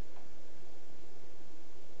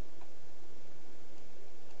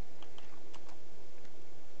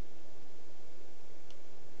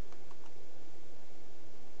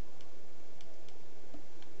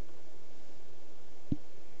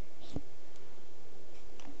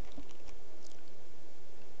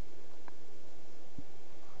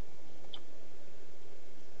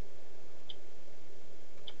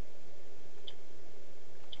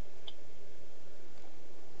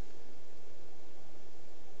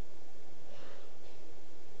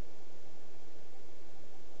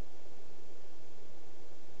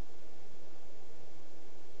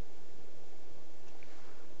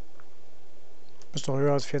 Bist doch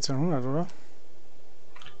höher als 1400, oder?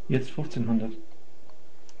 Jetzt 1500.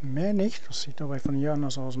 Mehr nicht. Das sieht aber von hier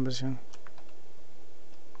anders aus ein bisschen.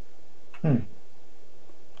 Hm.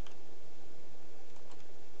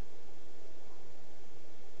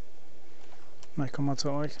 Na, ich komme mal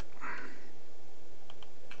zu euch.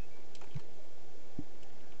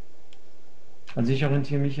 Also ich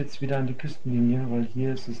orientiere mich jetzt wieder an die Küstenlinie, weil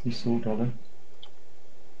hier ist es nicht so dolle.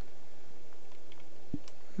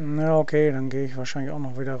 Ja, okay, dann gehe ich wahrscheinlich auch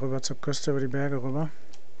noch wieder rüber zur Küste, über die Berge rüber.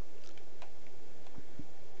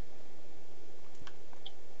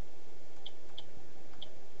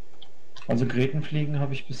 Also Grätenfliegen hat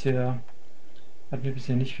mir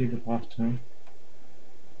bisher nicht viel gebracht. Ja.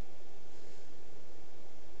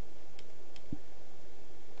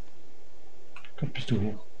 Gott, bist du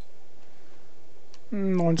hoch.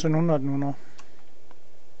 1900 nur noch.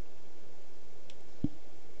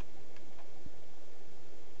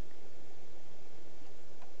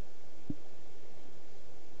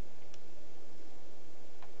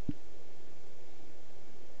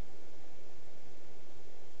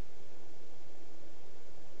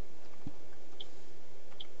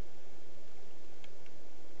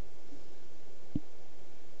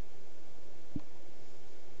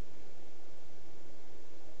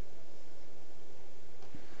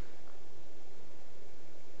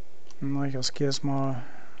 Na, ich riskiere es mal,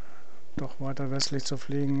 doch weiter westlich zu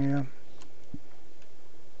fliegen hier.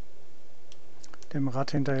 Dem Rad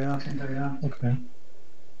hinterher. Okay.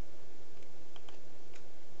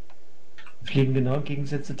 Wir fliegen genau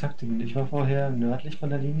entgegengesetzte Taktiken. Ich war vorher nördlich von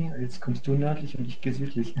der Linie, jetzt kommst du nördlich und ich gehe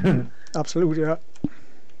südlich. Absolut, ja.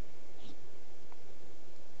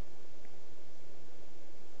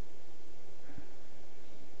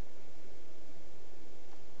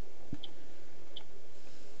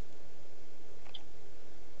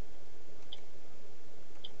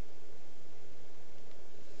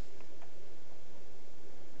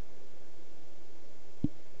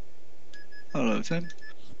 Hello, Tim.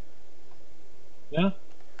 Yeah,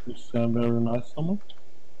 it's very nice summer.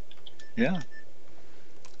 Yeah.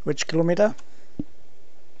 Which kilometer?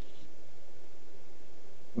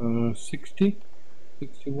 60,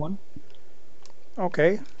 61.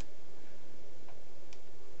 Okay.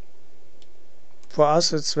 For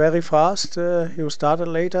us it's very fast. You started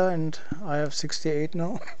later and I have 68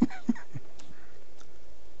 now.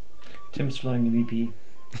 Tim's flying the VP.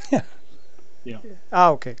 Yeah.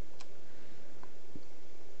 Ah, okay.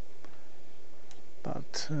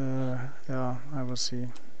 But yeah, I will see.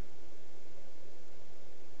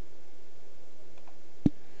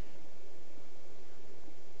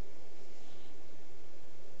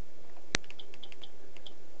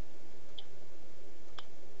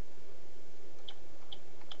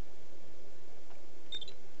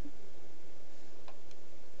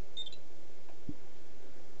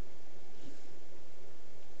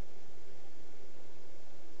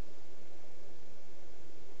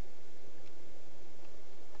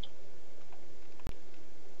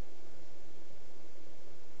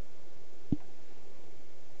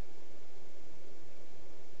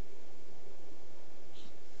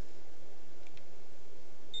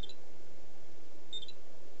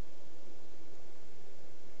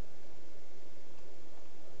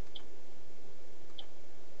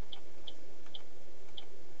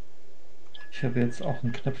 Ich habe jetzt auch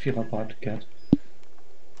einen knapp 4er Bart, Gerd.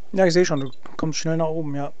 Ja, ich sehe schon, du kommst schnell nach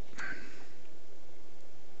oben, ja.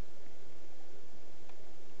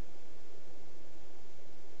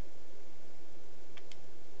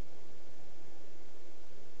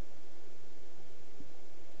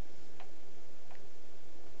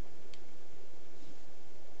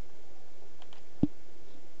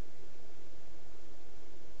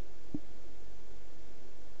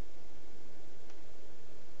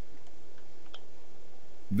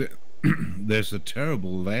 There's a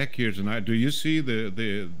terrible lag here tonight. Do you see the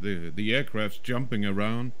aircrafts jumping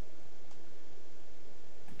around?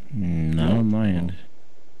 Not on my end.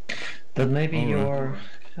 That may be All right.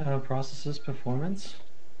 your processor's performance.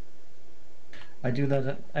 I do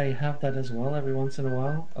that. I have that as well every once in a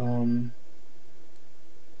while.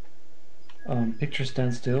 Pictures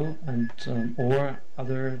stand still, and or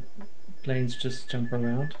other planes just jump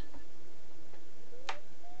around.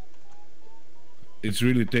 It's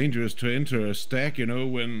really dangerous to enter a stack, you know,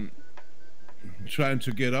 when trying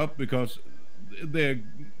to get up, because they're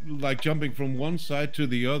like jumping from one side to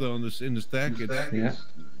the other on this in the stack. It's Yeah.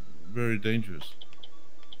 very dangerous.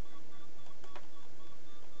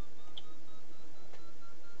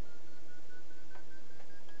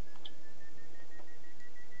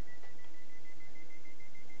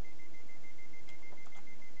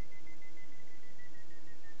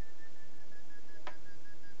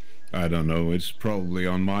 I don't know. It's probably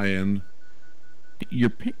on my end. Your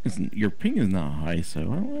ping is not high, so I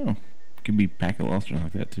don't know. It could be packet loss or something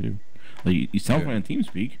like that too. Like you sound fine on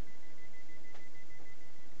TeamSpeak.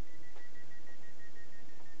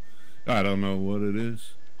 I don't know what it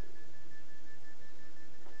is.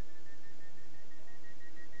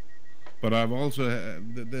 But I've also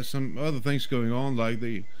there's some other things going on, like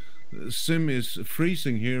the sim is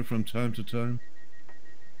freezing here from time to time.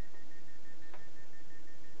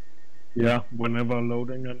 Yeah, whenever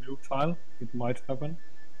loading a new file, it might happen.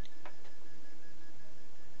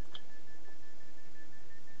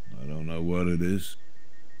 I don't know what it is.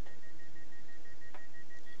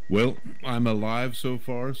 Well, I'm alive so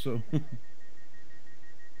far, so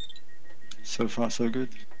So far, so good.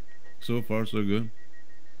 so far so good.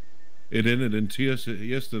 It ended in tears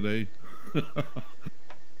yesterday.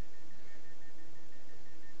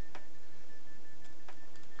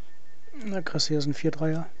 Na krass, hier ist ein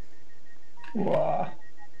 4-3er. Wow.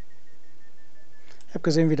 Ich habe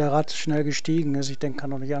gesehen, wie der Rad schnell gestiegen ist. Ich denke, kann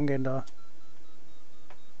doch nicht angehen da.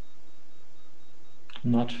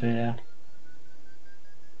 Not fair.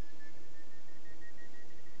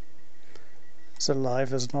 The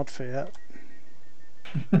life is not fair.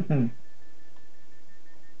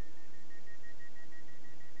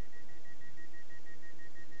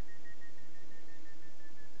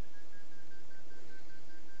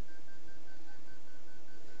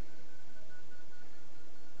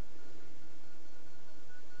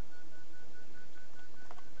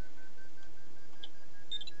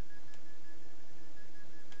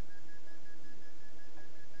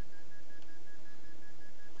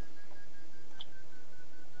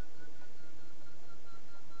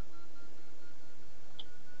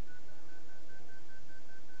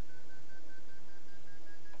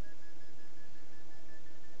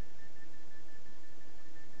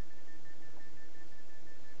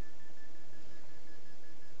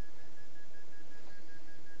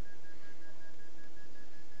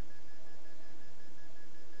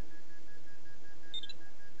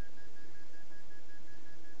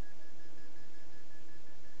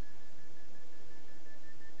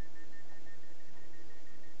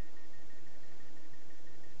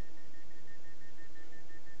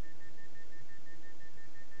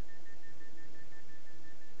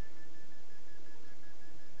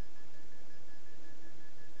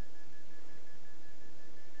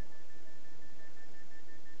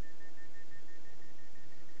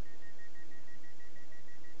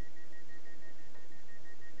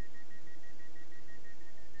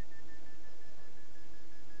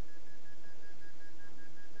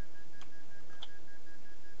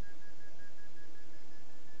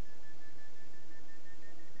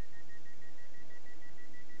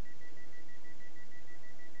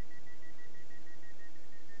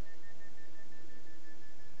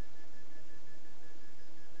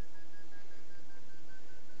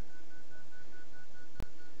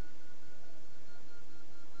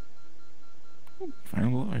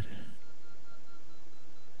 Final light.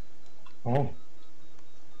 Oh.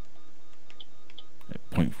 At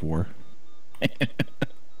 0.4. I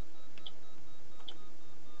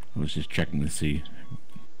was just checking to see.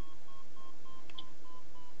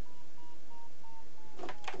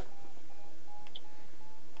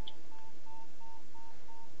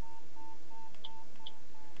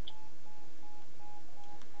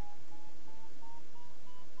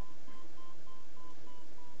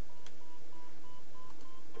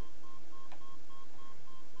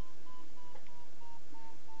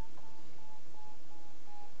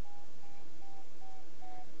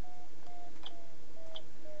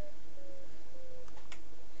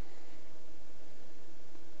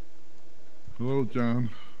 Hello,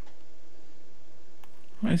 John.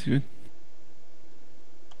 Hi, Steven.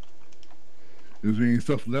 Is there any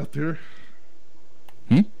stuff left here?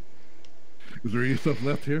 Hmm? Is there any stuff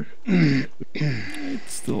left here?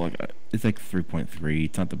 It's still it's like 3.3.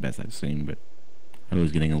 It's not the best I've seen, but I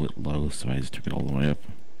was getting a little low, so I just took it all the way up.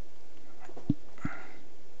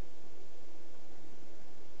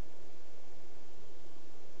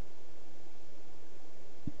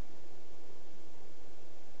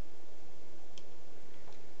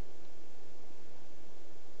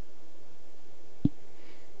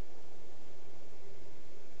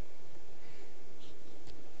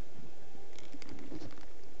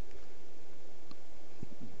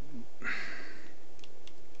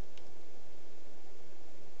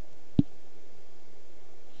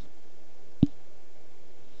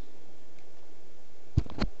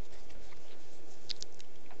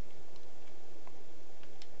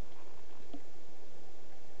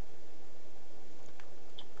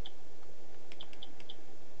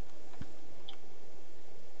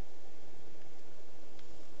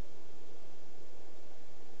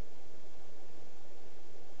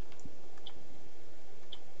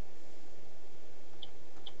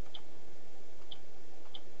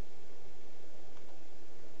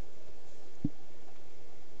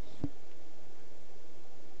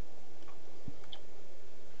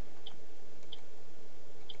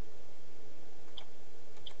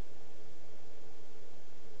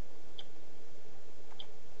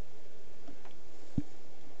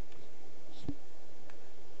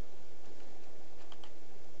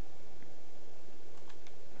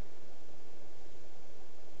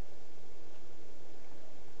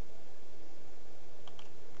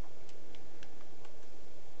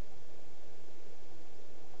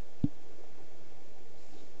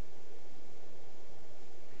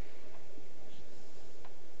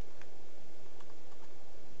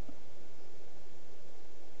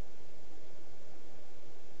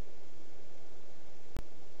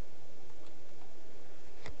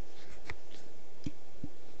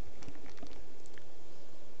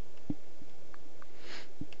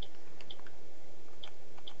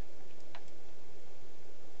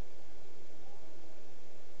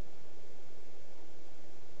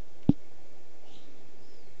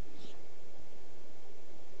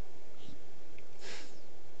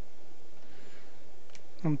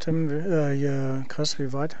 Und Tim, hier, Chris,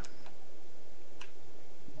 wie weit?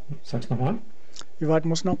 Sag's nochmal. Wie weit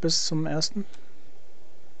muss noch bis zum ersten?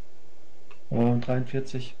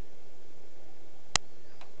 43.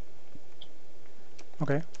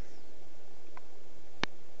 Okay.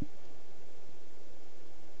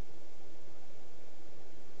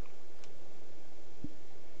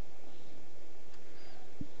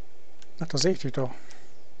 Ach, da sehe ich dich doch.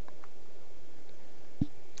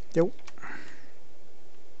 Jo.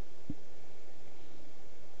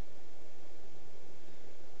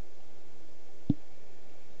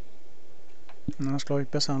 Na, ist glaube ich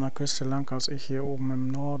besser an der Küste lang als ich hier oben im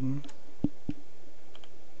Norden.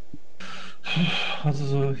 Also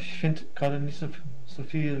so, ich finde gerade nicht so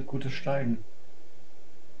viel gutes Steigen.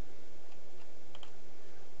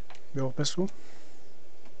 Wie hoch bist du?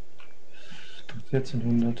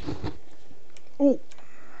 1400. Oh!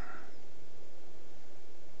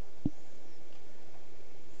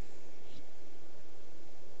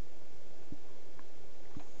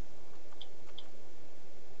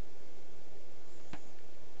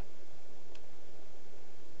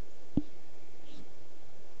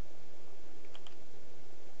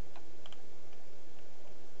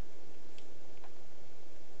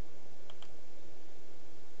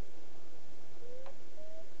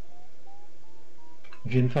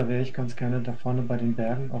 Auf jeden Fall wäre ich ganz gerne da vorne bei den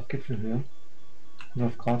Bergen auf Gipfelhöhe, also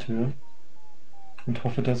auf Gradhöhe, und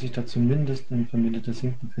hoffe, dass ich da zumindest ein vermindertes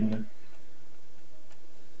Sinken finde.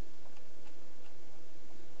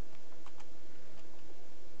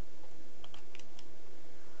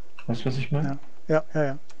 Weißt du, was ich meine? Ja, ja, ja,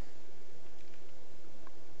 ja.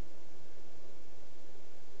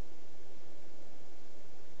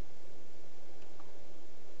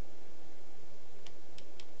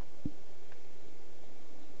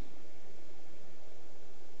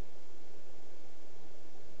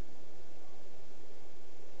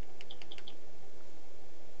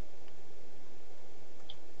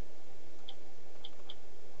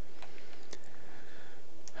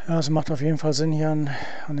 Ja, es macht auf jeden Fall Sinn, hier an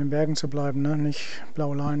den Bergen zu bleiben, ne? Nicht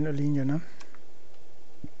blaue Linie, ne?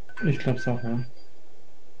 Ich glaube es auch, ja.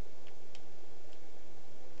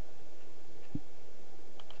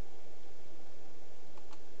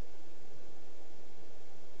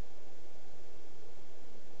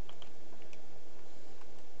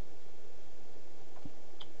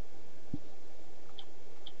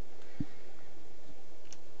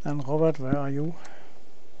 And Robert, where are you?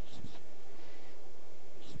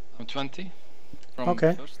 I'm 20 from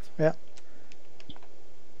Okay. first. Yeah.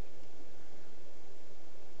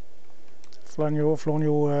 Flown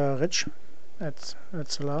you rich at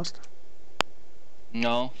the last?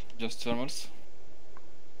 No, just thermals.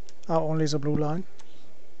 Ah, only the blue line?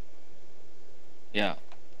 Yeah.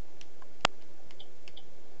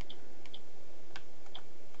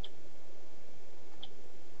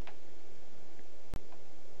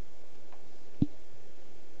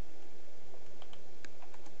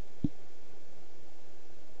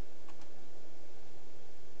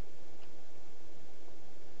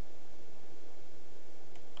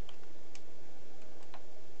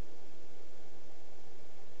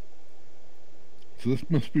 So this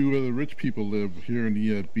must be where the rich people live, here in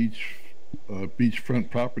the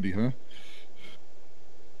beachfront property, huh?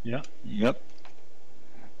 Yeah. Yep.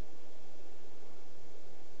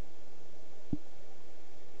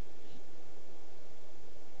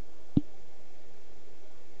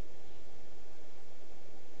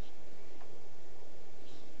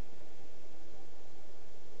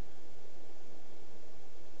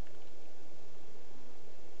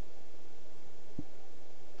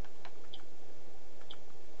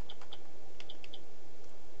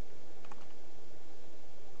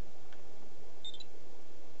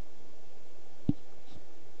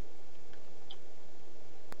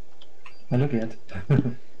 Hallo Gerd.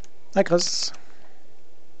 Hi Chris.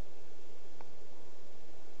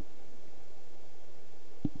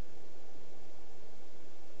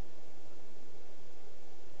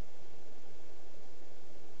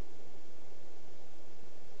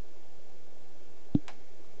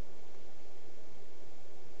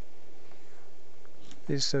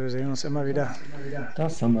 Siehst du, wir sehen uns immer wieder.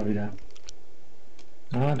 Das haben wir wieder.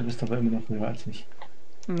 Ah, du bist aber immer noch höher als ich.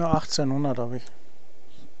 Nur 1800 habe ich.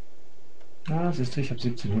 Ah, siehst du, ich habe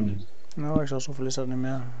 1700. Ja, ich glaube, so viel ist das nicht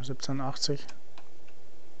mehr. 1780.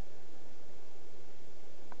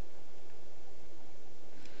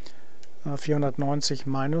 Äh, 490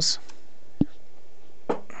 minus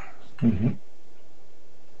Mhm.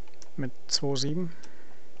 mit 2,7.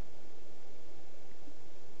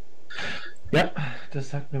 Ja, das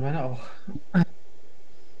sagt mir meine auch.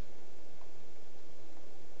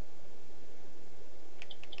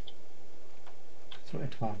 So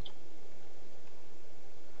etwa.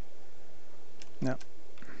 Ja.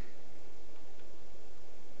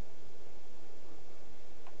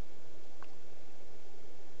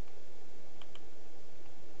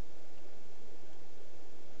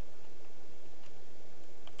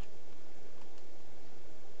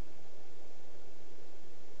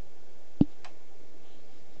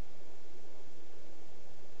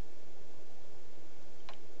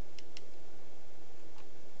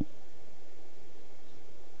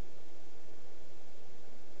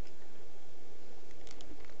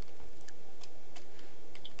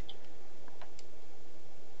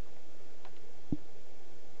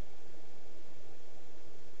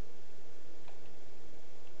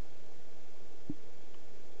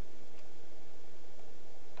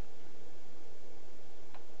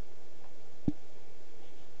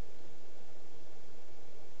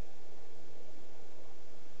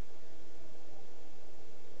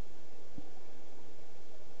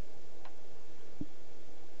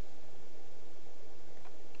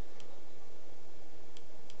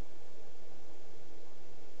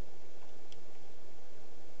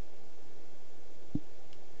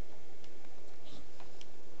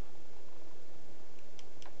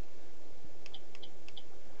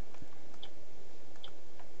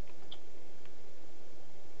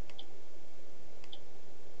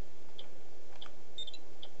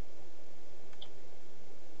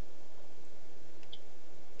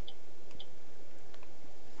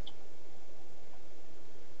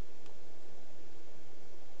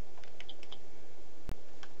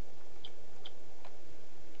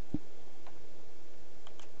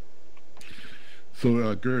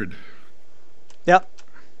 So, Gerd, Ja.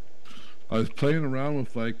 I was playing around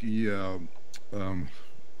with like the, you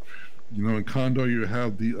know, in Condor you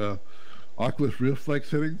have the Oculus Rift like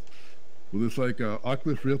settings. Well, it's like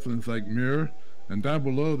Oculus Rift and it's like mirror, and down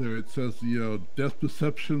below there it says the depth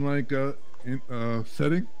perception like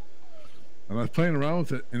setting. And I was playing around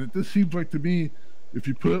with it, and it just seems like to me, if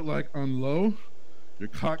you put it like on low, your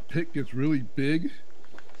cockpit gets really big,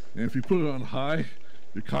 and if you put it on high,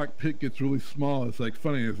 your cockpit gets really small. It's like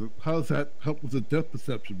funny. How does that help with the depth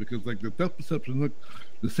perception? Because like the depth perception looked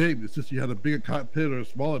the same. It's just you had a bigger cockpit or a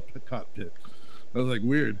smaller cockpit. That was like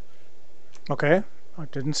weird. Okay. I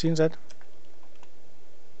didn't see that.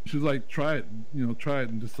 You should like try it. You know, try it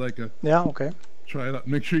and just like Yeah, okay. try it out.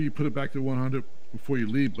 Make sure you put it back to 100 before you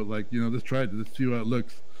leave, but like, you know, just try it to see how it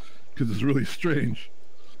looks, because it's really strange.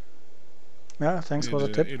 Yeah, thanks for the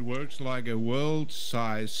tip. It works like a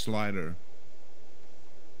world-size slider.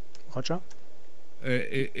 Roger.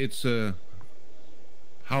 It's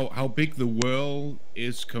how big the world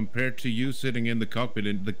is compared to you sitting in the cockpit,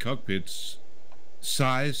 and the cockpit's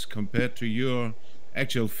size compared to your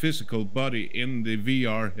actual physical body in the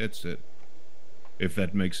VR headset. If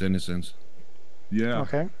that makes any sense. Yeah.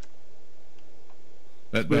 Okay.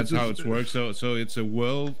 That's how it works. So it's a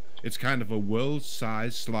world. It's kind of a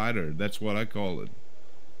world-size slider. That's what I call it.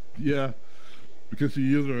 Yeah, because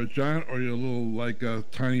you're either a giant or you're a little like a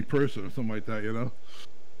tiny person or something like that, you know.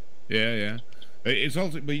 Yeah. It's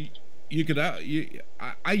also, but you could.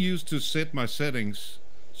 I used to set my settings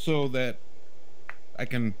so that I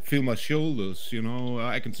can feel my shoulders. You know,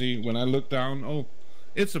 I can see when I look down. Oh,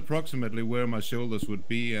 it's approximately where my shoulders would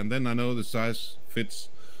be, and then I know the size fits.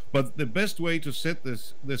 But the best way to set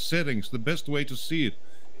the settings, the best way to see it,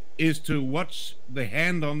 is to watch the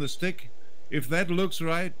hand on the stick. If that looks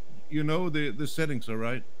right, you know the settings are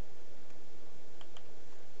right.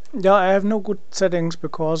 Yeah, I have no good settings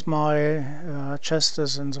because my chest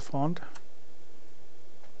is in the front.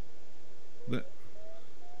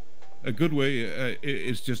 A good way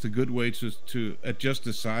is just a good way to adjust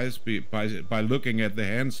the size by looking at the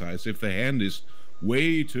hand size. If the hand is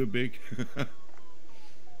way too big,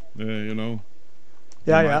 you know,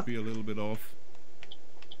 Yeah, it might be a little bit off.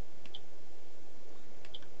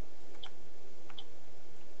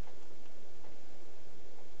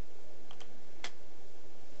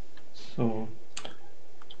 So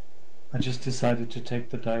I just decided to take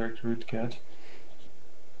the direct route, Cat.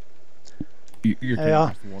 You're going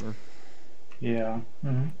across the water? Yeah.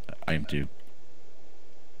 Mm-hmm. I am too.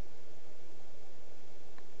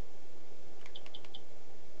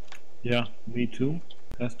 Yeah, me too.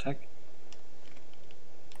 Hashtag.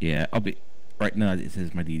 Yeah, I'll be. Right now, it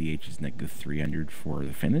says my DDH is -300 for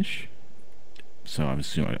the finish. So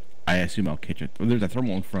I assume I'll catch it. Well, there's a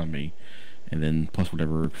thermal in front of me, and then plus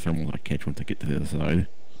whatever thermal that I catch once I get to the other side.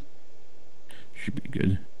 Should be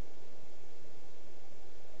good.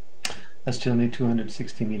 I still need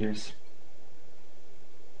 260 meters.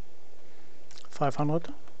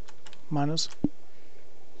 500 minus.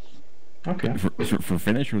 Okay. For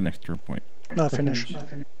finish or the next turn point? No, finish.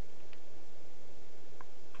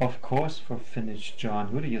 Of course, for finish, John.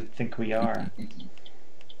 Who do you think we are?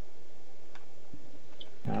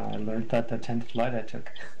 I learned that the 10th flight I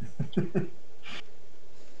took.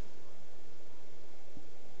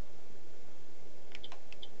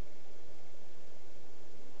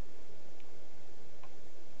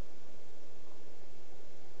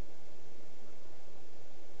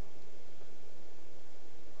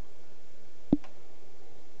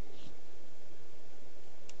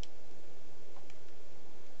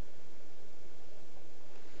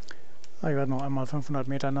 Ich werde noch einmal 500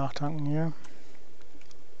 Meter nachtanken hier.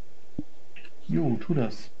 Jo, tu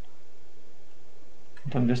das.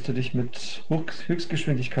 Und dann wirst du dich mit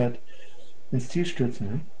Höchstgeschwindigkeit ins Ziel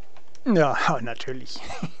stürzen, ne? Ja, natürlich.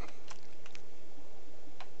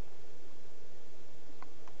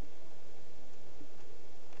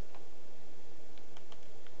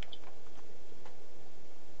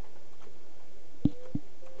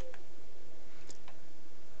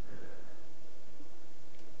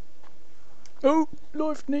 Oh,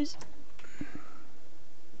 läuft nicht.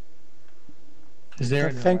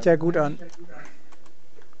 Fängt ja gut an.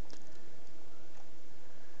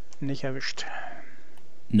 Nicht erwischt.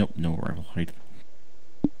 Nope, no arrival height.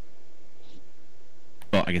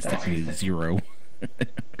 Well, I guess technically 0.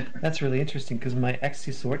 That's really interesting because my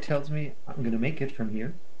XC sword tells me I'm gonna make it from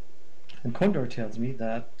here, and Condor tells me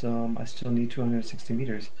that I still need 260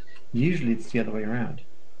 meters. Usually it's the other way around.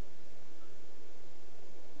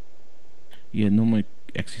 Yeah, normally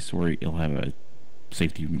accessory it'll have a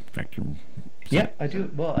safety factor. Yeah, I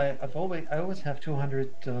do. Well, I always have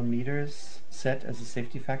 200 meters set as a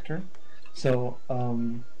safety factor. So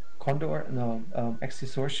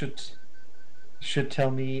Accessor should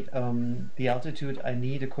tell me the altitude I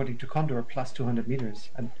need according to Condor plus 200 meters.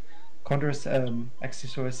 And Condor's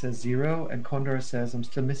Accessor says 0, and Condor says I'm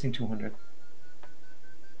still missing 200.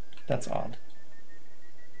 That's odd.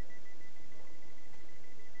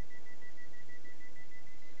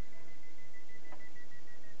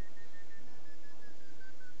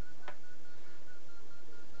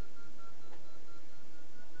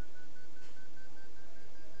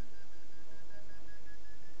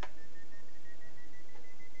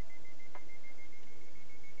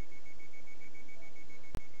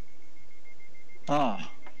 I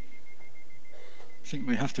think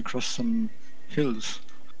we have to cross some hills.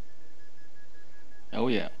 Oh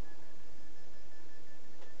yeah.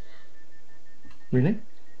 Really?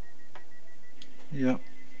 Yeah.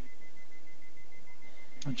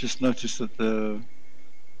 I just noticed that the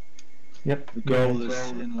Yep. the you're goal right.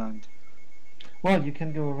 is inland. Well, you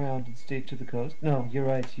can go around and stay to the coast. No, you're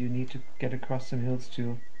right. You need to get across some hills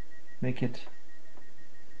to make it.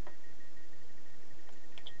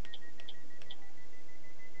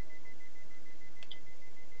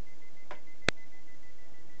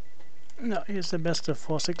 Ja, hier ist der beste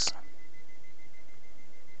 4-6.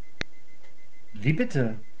 Wie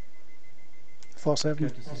bitte?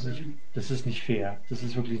 4-7. Das ist nicht fair. Das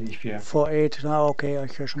ist wirklich nicht fair. 4-8, na okay,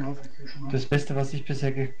 ich höre schon auf. Das Beste, was ich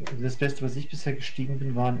bisher gestiegen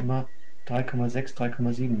bin, waren immer 3,6,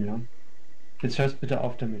 3,7, ja. Jetzt hörst bitte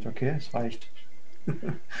auf damit, okay? Es reicht.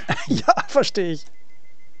 Ja, verstehe ich.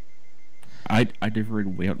 I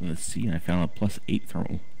diverted way out in the sea and I found a +8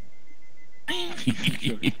 thermal.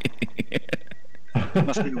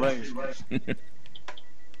 Must be waves.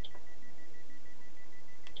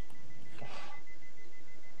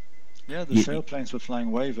 Yeah, the Yeah. sailplanes were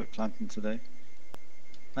flying wave at Clanton today.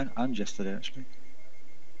 And yesterday, actually.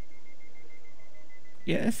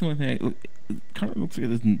 Yeah, that's the one thing. It kind of looks like it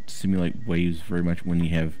doesn't simulate waves very much when you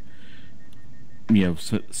have,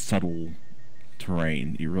 subtle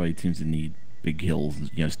terrain. It really seems to need big hills and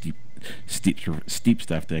steep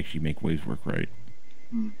stuff to actually make waves work right.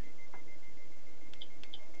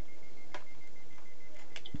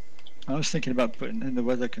 I was thinking about putting in the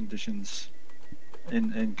weather conditions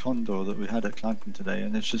in Condor that we had at Clanton today,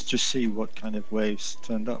 and it's just see what kind of waves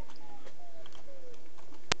turned up.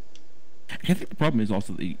 I think the problem is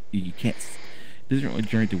also that you can't. It doesn't really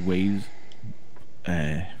generate the waves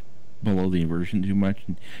below the inversion too much,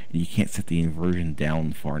 and you can't set the inversion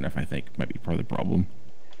down far enough. I think might be part of the problem.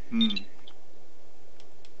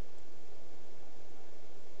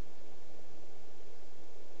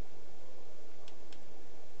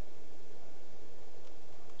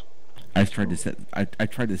 I tried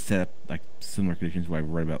to set up like similar conditions where I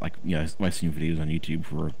read about I've seen videos on YouTube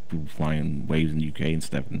for people flying waves in the UK and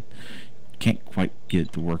stuff, and can't quite get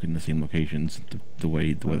it to work in the same locations the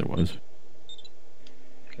way the weather was.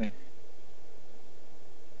 Okay.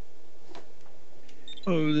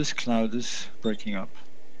 Oh, this cloud is breaking up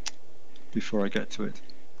before I get to it.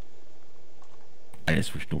 I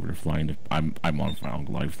just switched over to flying. I'm on final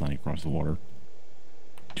glide flying across the water.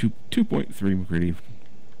 2.3 McCready.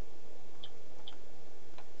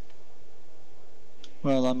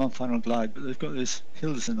 Well, I'm on final glide, but they've got these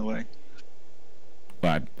hills in the way.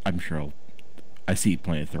 But I'm sure I see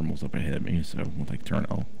plenty of thermals up ahead of me, so when I turn,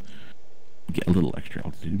 I'll get a little extra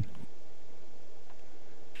altitude.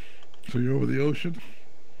 So you're over the ocean?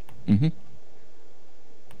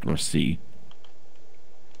 Or sea.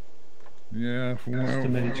 Yeah, It's the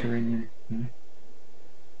Mediterranean.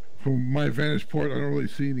 From my vantage point, I don't really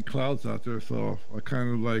see any clouds out there, so I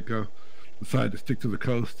kind of decided to stick to the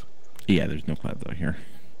coast. Yeah, there's no clouds out here.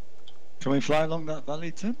 Can we fly along that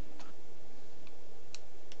valley, Tim?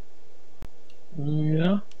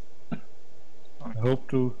 Yeah. I hope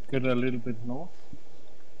to get a little bit north.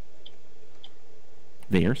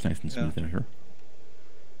 The air's nice and smooth out here.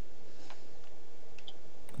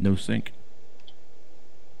 No sink.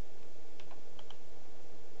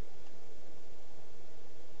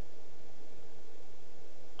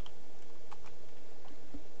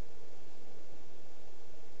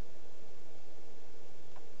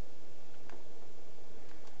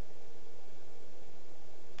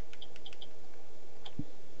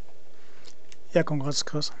 Ja, congrats,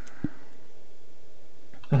 Chris.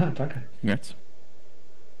 Danke. Congrats.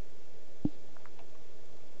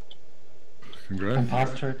 Congrats.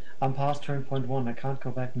 I'm past turn point 1. I can't go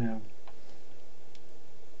back now.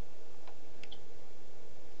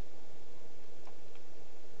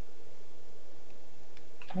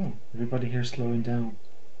 Oh, everybody here slowing down.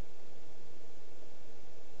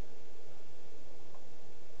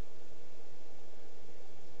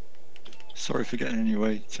 Sorry for getting in your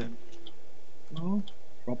way, Tim. No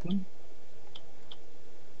problem.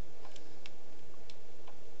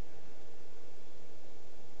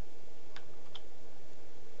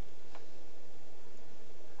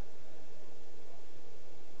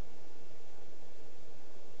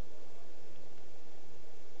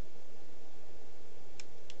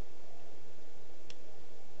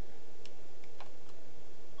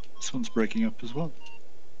 This one's breaking up as well.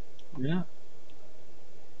 Yeah.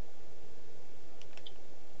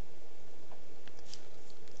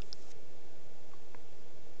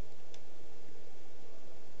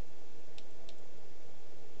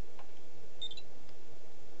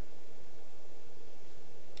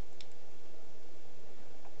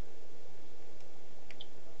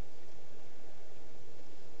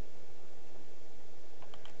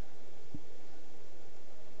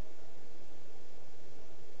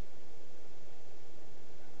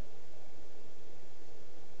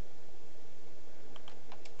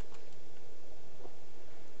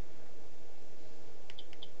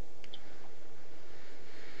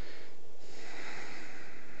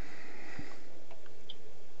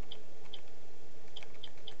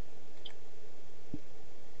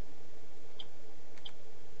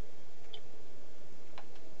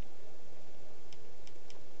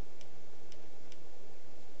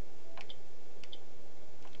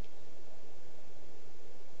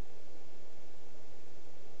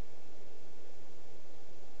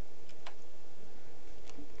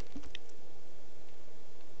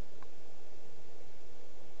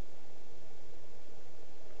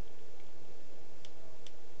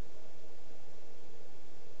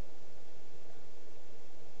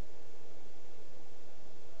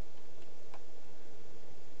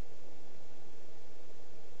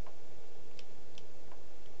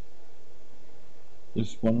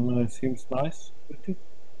 This one seems nice.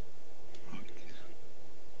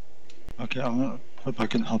 Okay, I hope I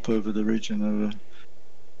can hop over the ridge and over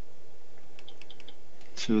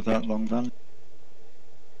to that long valley.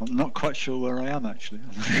 I'm not quite sure where I am actually.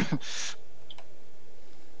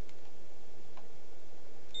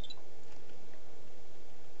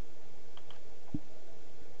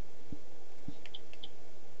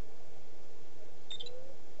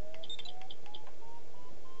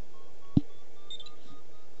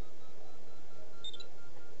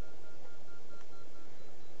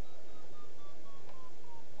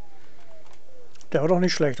 Der war doch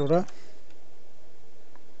nicht schlecht, oder?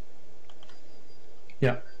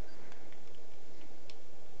 Ja.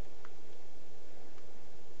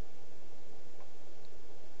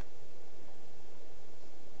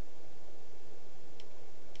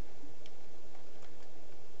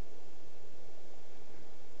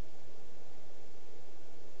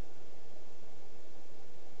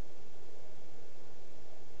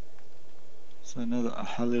 So another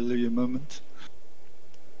hallelujah moment.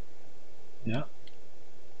 Yeah.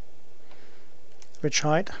 Which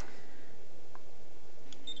height?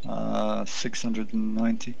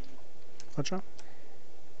 690. Roger.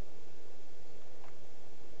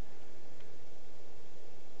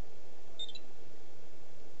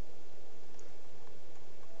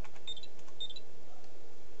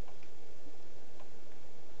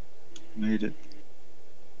 Made it.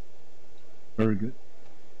 Very good.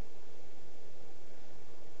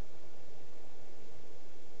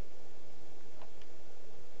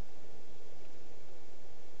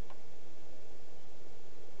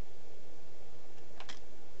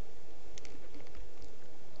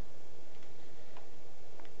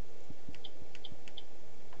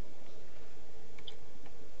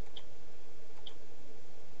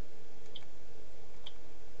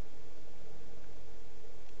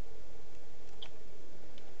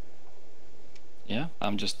 Yeah,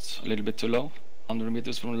 I'm just a little bit too low. 100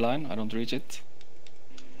 meters from the line, I don't reach it.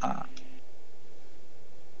 Ah,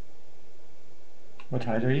 What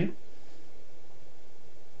height are you?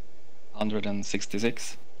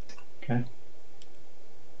 166. Okay.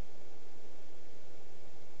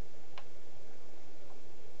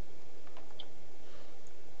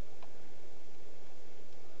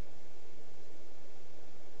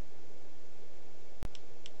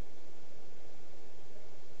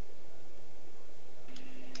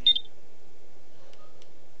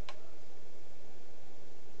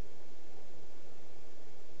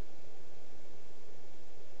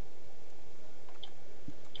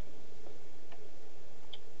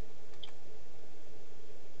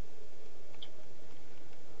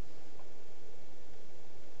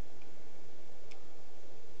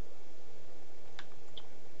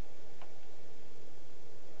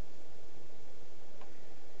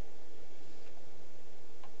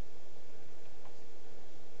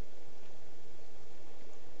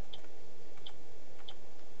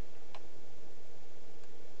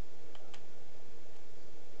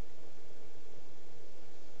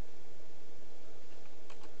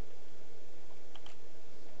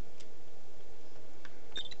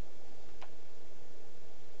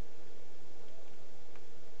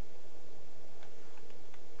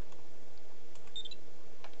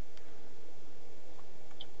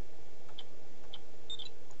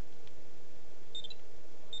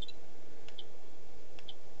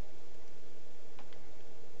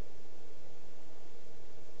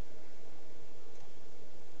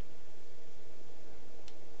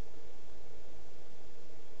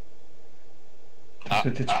 Das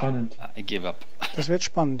wird jetzt spannend. I give up. Das wird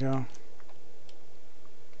spannend, ja.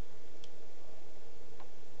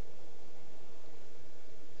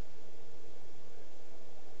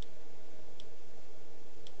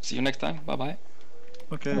 See you next time. Bye bye.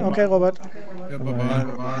 okay. Okay, Robert. Yeah, Bye-bye.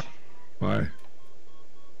 bye-bye. Bye.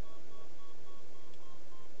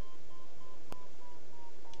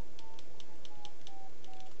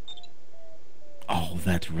 Oh,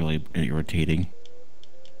 that's really irritating.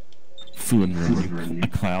 Flew under a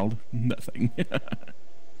cloud. Nothing.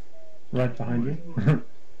 Right behind you.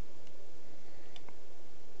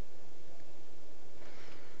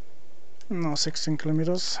 No, 16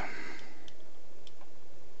 kilometers.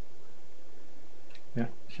 Ja,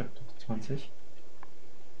 ich habe 20.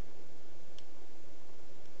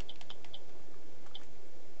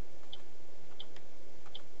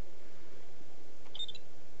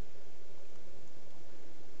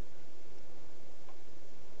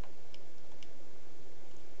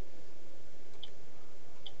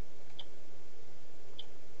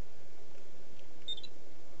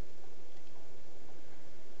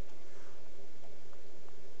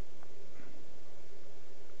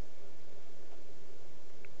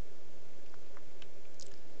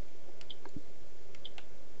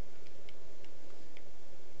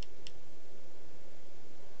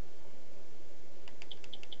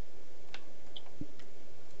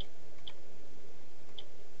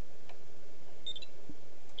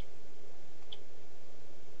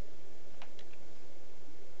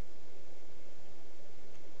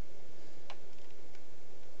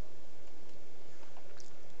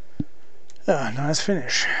 Ja, nice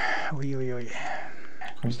finish. Uiuiui.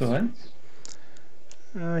 Kommst du rein?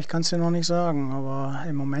 Ich kann es dir noch nicht sagen, aber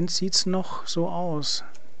im Moment sieht es noch so aus.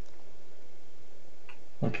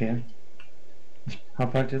 Okay. Ich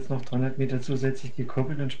habe halt jetzt noch 300 Meter zusätzlich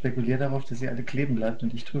gekuppelt und spekuliere darauf, dass sie alle kleben bleibt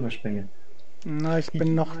und ich drüber springe. Na, ich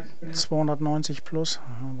bin noch 290 plus,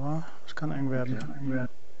 aber es kann eng werden. Okay.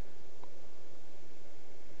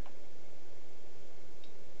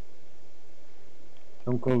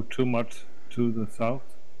 Don't go too much to the south.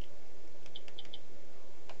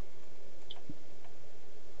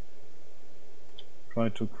 Try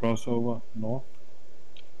to cross over north.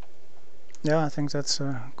 Yeah, I think that's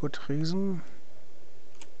a good reason.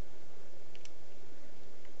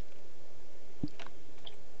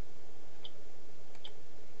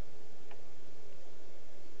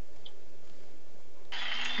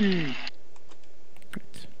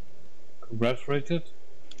 Congrats, Richard.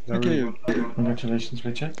 Thank Very you. well done. Congratulations,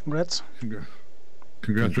 Richard. Congrats. Congrats,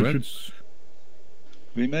 Richard. Congrats.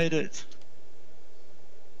 We made it.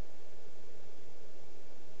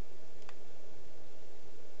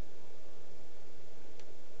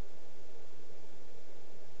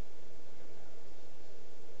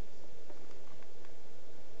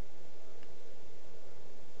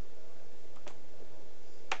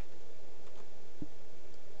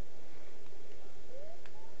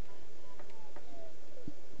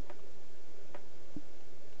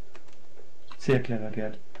 Sehr clever,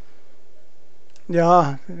 Gerd.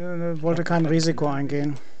 Ja, wollte kein Risiko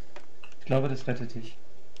eingehen. Ich glaube, das rettet dich.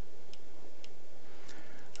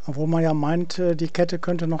 Obwohl man ja meint, die Kette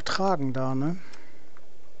könnte noch tragen da, ne?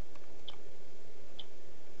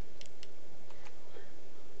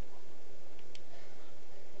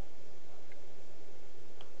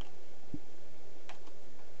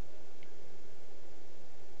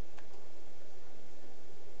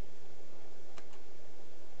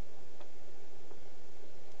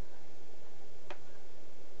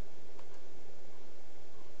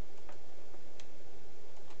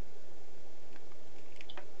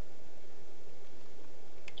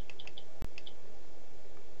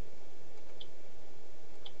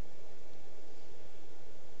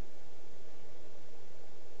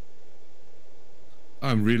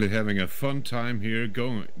 I'm really having a fun time here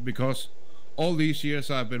going because all these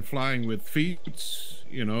years I've been flying with feet,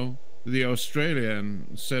 you know, the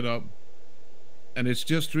Australian setup, and it's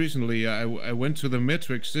just recently I went to the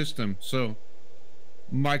metric system, so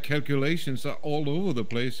my calculations are all over the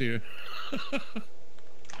place here.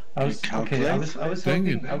 I was Dang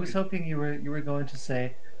it. hoping you were going to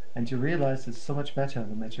say, and you realize it's so much better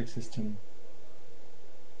the metric system.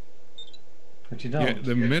 But you don't. Yeah,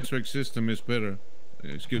 the metric system is better.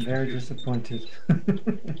 Excuse Very me. disappointed.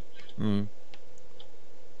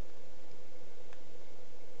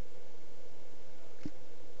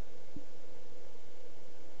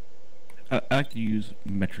 I like to use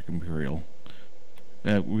metric imperial.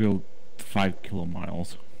 We go 5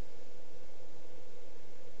 kilomiles.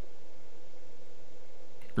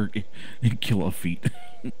 Or kilo feet.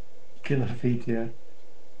 Killer feet, yeah.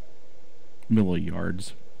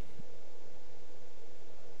 Milliyards.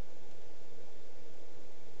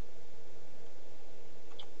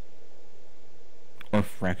 Or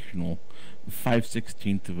fractional.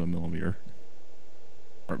 5/16 of a millimeter.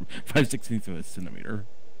 Or 5/16 of a centimeter.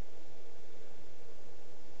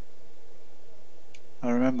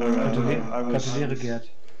 I remember Gratuliere, Gerd.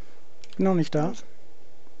 Noch nicht da.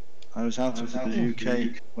 I was out of the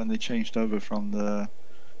UK when they changed over from to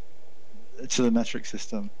the metric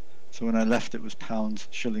system. So when I left, it was pounds,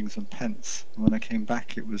 shillings, and pence. And when I came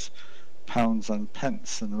back, it was pounds and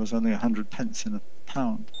pence, and there was only 100 pence in a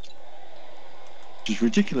pound, which is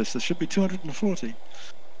ridiculous. There should be 240.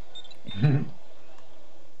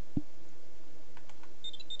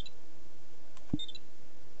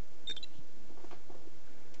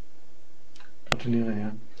 Gratuliere,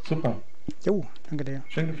 ja. Super. Jo, danke dir.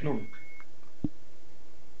 Schön geflogen.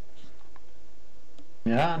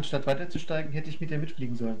 Ja, anstatt weiterzusteigen, hätte ich mit dir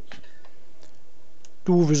mitfliegen sollen.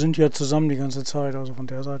 Du, wir sind ja zusammen die ganze Zeit, also von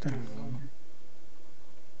der Seite.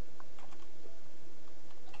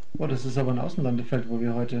 Oh, das ist aber ein Außenlandefeld, wo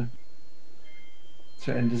wir heute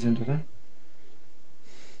zu Ende sind, oder?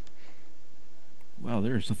 Wow,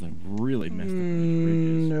 there's something really messed up with these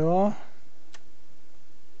ridges. Ja.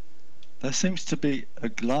 There seems to be a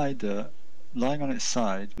glider lying on its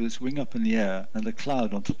side with its wing up in the air and a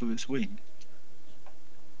cloud on top of its wing.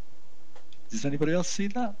 Does anybody else see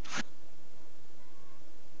that?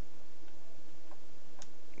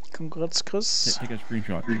 Congrats, Chris. Take a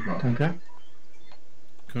screenshot. Danke.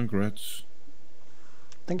 Congrats.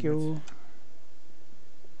 Thank you.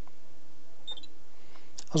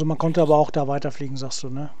 Also man konnte aber auch da weiterfliegen, sagst du,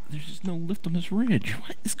 ne? There's just no lift on this ridge.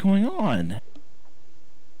 What is going on?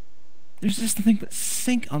 There's just nothing but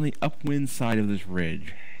sink on the upwind side of this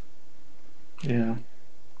ridge. Yeah.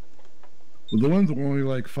 Well, the ones are only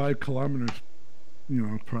like 5 kilometers,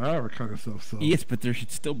 per hour kind of stuff. So Yes, but there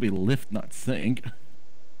should still be lift, not sink.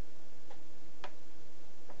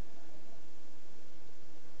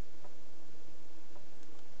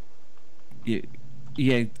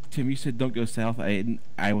 Yeah, Tim, you said don't go south.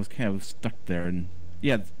 I was kind of stuck there, and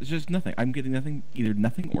yeah, there's just nothing. I'm getting nothing, either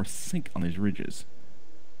nothing or sink on these ridges,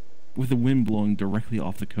 with the wind blowing directly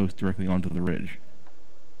off the coast, directly onto the ridge.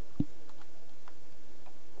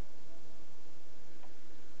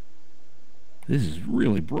 This is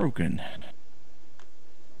really broken.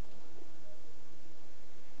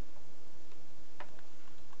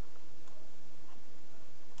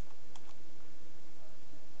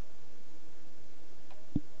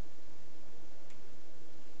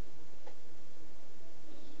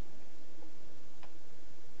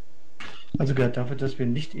 Also Gerd, dafür, dass wir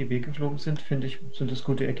nicht EB geflogen sind, finde ich, sind das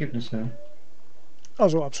gute Ergebnisse.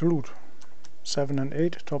 Also absolut. 7 and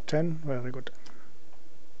 8, Top 10, very good.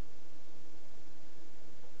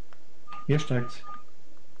 Hier steigt's.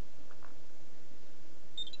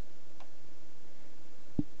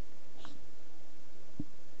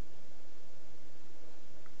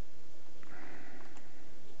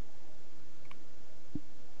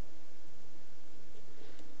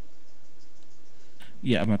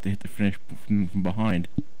 Yeah, I'm about to hit the finish from behind.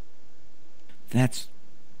 That's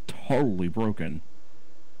totally broken.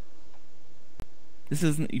 This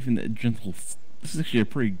isn't even a gentle... This is actually a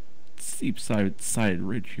pretty steep sided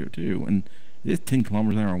ridge here, too. And it is 10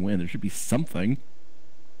 kilometers an hour wind. There should be something.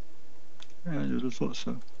 Yeah, you'd have thought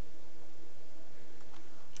so.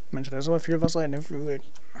 Mensch, da ist aber viel Wasser in den Flügeln.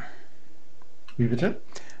 Wie bitte?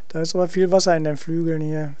 Da ist aber viel Wasser in den Flügeln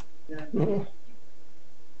hier. Oh.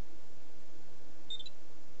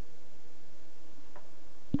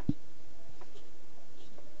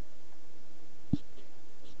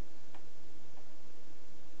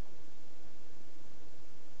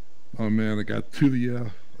 Oh man, I got to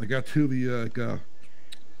the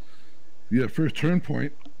first turn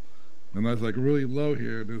point, and I was like really low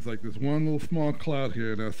here. And there's like this one little small cloud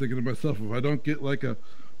here, and I was thinking to myself, if I don't get like a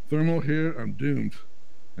thermal here, I'm doomed.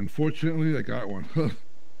 And fortunately, I got one.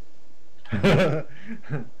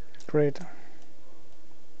 Great.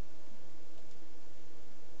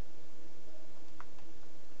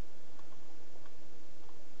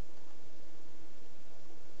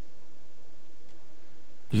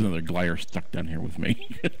 There's another glider stuck down here with me.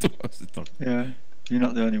 Yeah, you're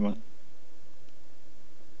not the only one.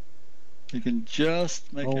 You can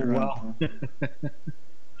just make it around. Wow.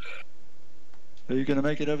 Are you going to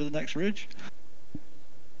make it over the next ridge?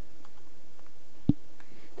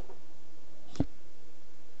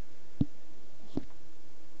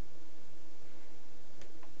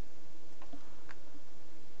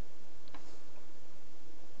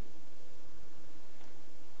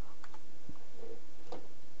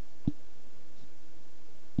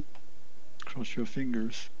 Cross your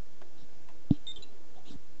fingers.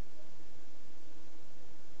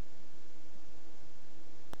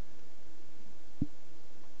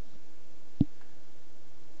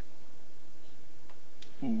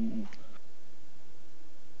 Ooh.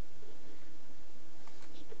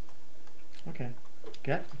 Okay.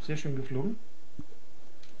 Gerd, sehr schön geflogen.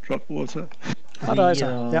 Drop water. Ah, da ist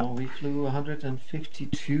er. Ja. We flew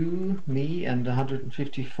 152, me, and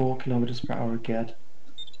 154 kilometers per hour, Gerd.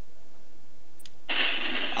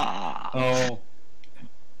 Oh,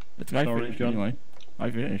 That's my Sorry, finish John. anyway.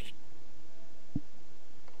 I finished.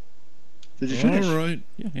 Did you finish? All right.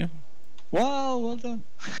 Yeah. Wow, well done.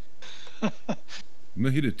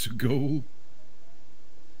 Made it to goal.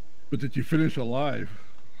 But did you finish alive?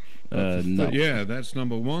 No. Yeah, that's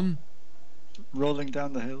number one. Rolling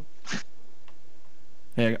down the hill.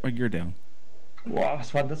 Hey, I got my gear down. Wow,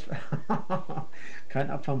 was war das? Kein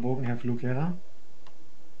Abfahrbogen, Herr Fluglehrer.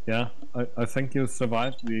 yeah. I think you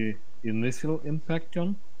survived the initial impact,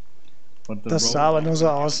 John. But the Das roll- sah aber nur so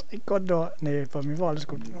aus. Condor. Nee, bei mir war alles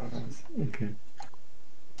gut. Okay.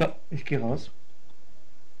 So, ich gehe raus.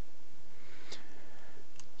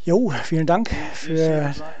 Jo, vielen Dank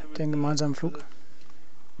für den gemeinsamen Flug.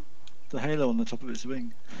 The halo on the top of its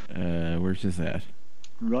wing. Where's this at?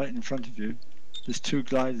 Right in front of you. There's two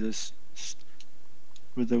gliders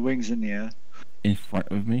with their wings in the air. In front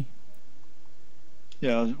of me?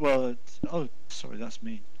 Yeah, well, oh, sorry, that's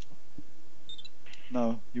me.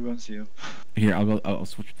 No, you won't see them. Here, I'll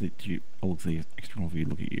switch to you. I'll look at the external view,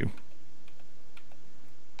 look at you.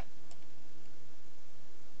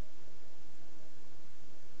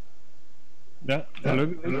 Ja,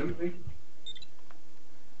 gelukkig.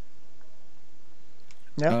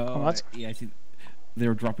 Ja, kom maar. Yeah, I see. They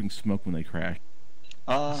were dropping smoke when they crashed.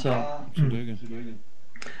 So,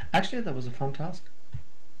 actually, that was a fun task.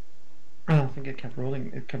 I think it kept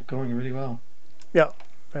rolling. It kept going really well. Yeah,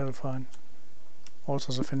 very fine.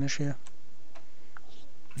 Also the finish here.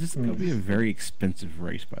 This is going to be a very expensive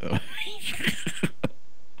race, by the way.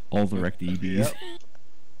 All the wrecked EVs.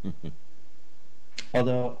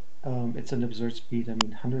 Although it's an absurd speed. I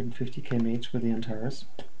mean, 150 km with the Antares.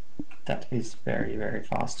 That is very, very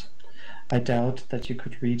fast. I doubt that you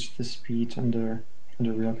could reach the speed under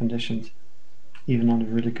real conditions, even on a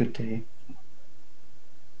really good day.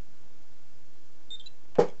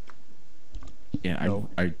 Yeah,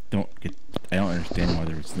 I don't understand why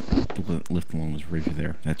there was no lift along this ridge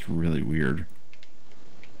there. That's really weird.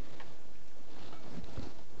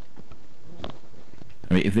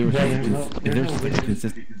 I mean, if there was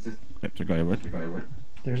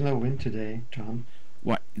There's no wind today, John.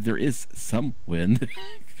 What? There is some wind.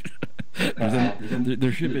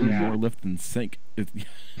 There should have been more lift than sink.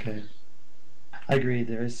 Okay. I agree,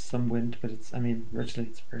 there is some wind, but it's, I mean, virtually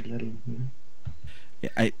it's very little. You know? Yeah,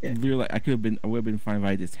 I would have been fine if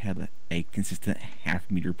I just had a consistent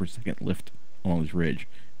half-meter per second lift along this ridge,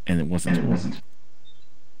 and it wasn't.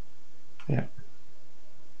 Yeah.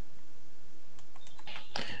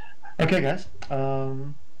 Okay, guys.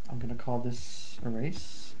 I'm gonna call this a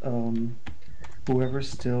race. Whoever's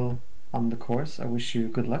still on the course, I wish you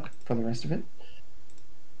good luck for the rest of it.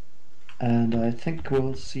 And I think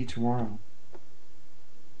we'll see tomorrow.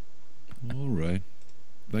 All right.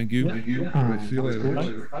 Thank you. Thank you. See you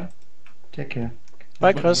later. Take care.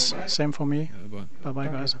 Bye, Chris. Same for me. Bye. Bye-bye,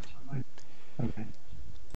 guys. Okay.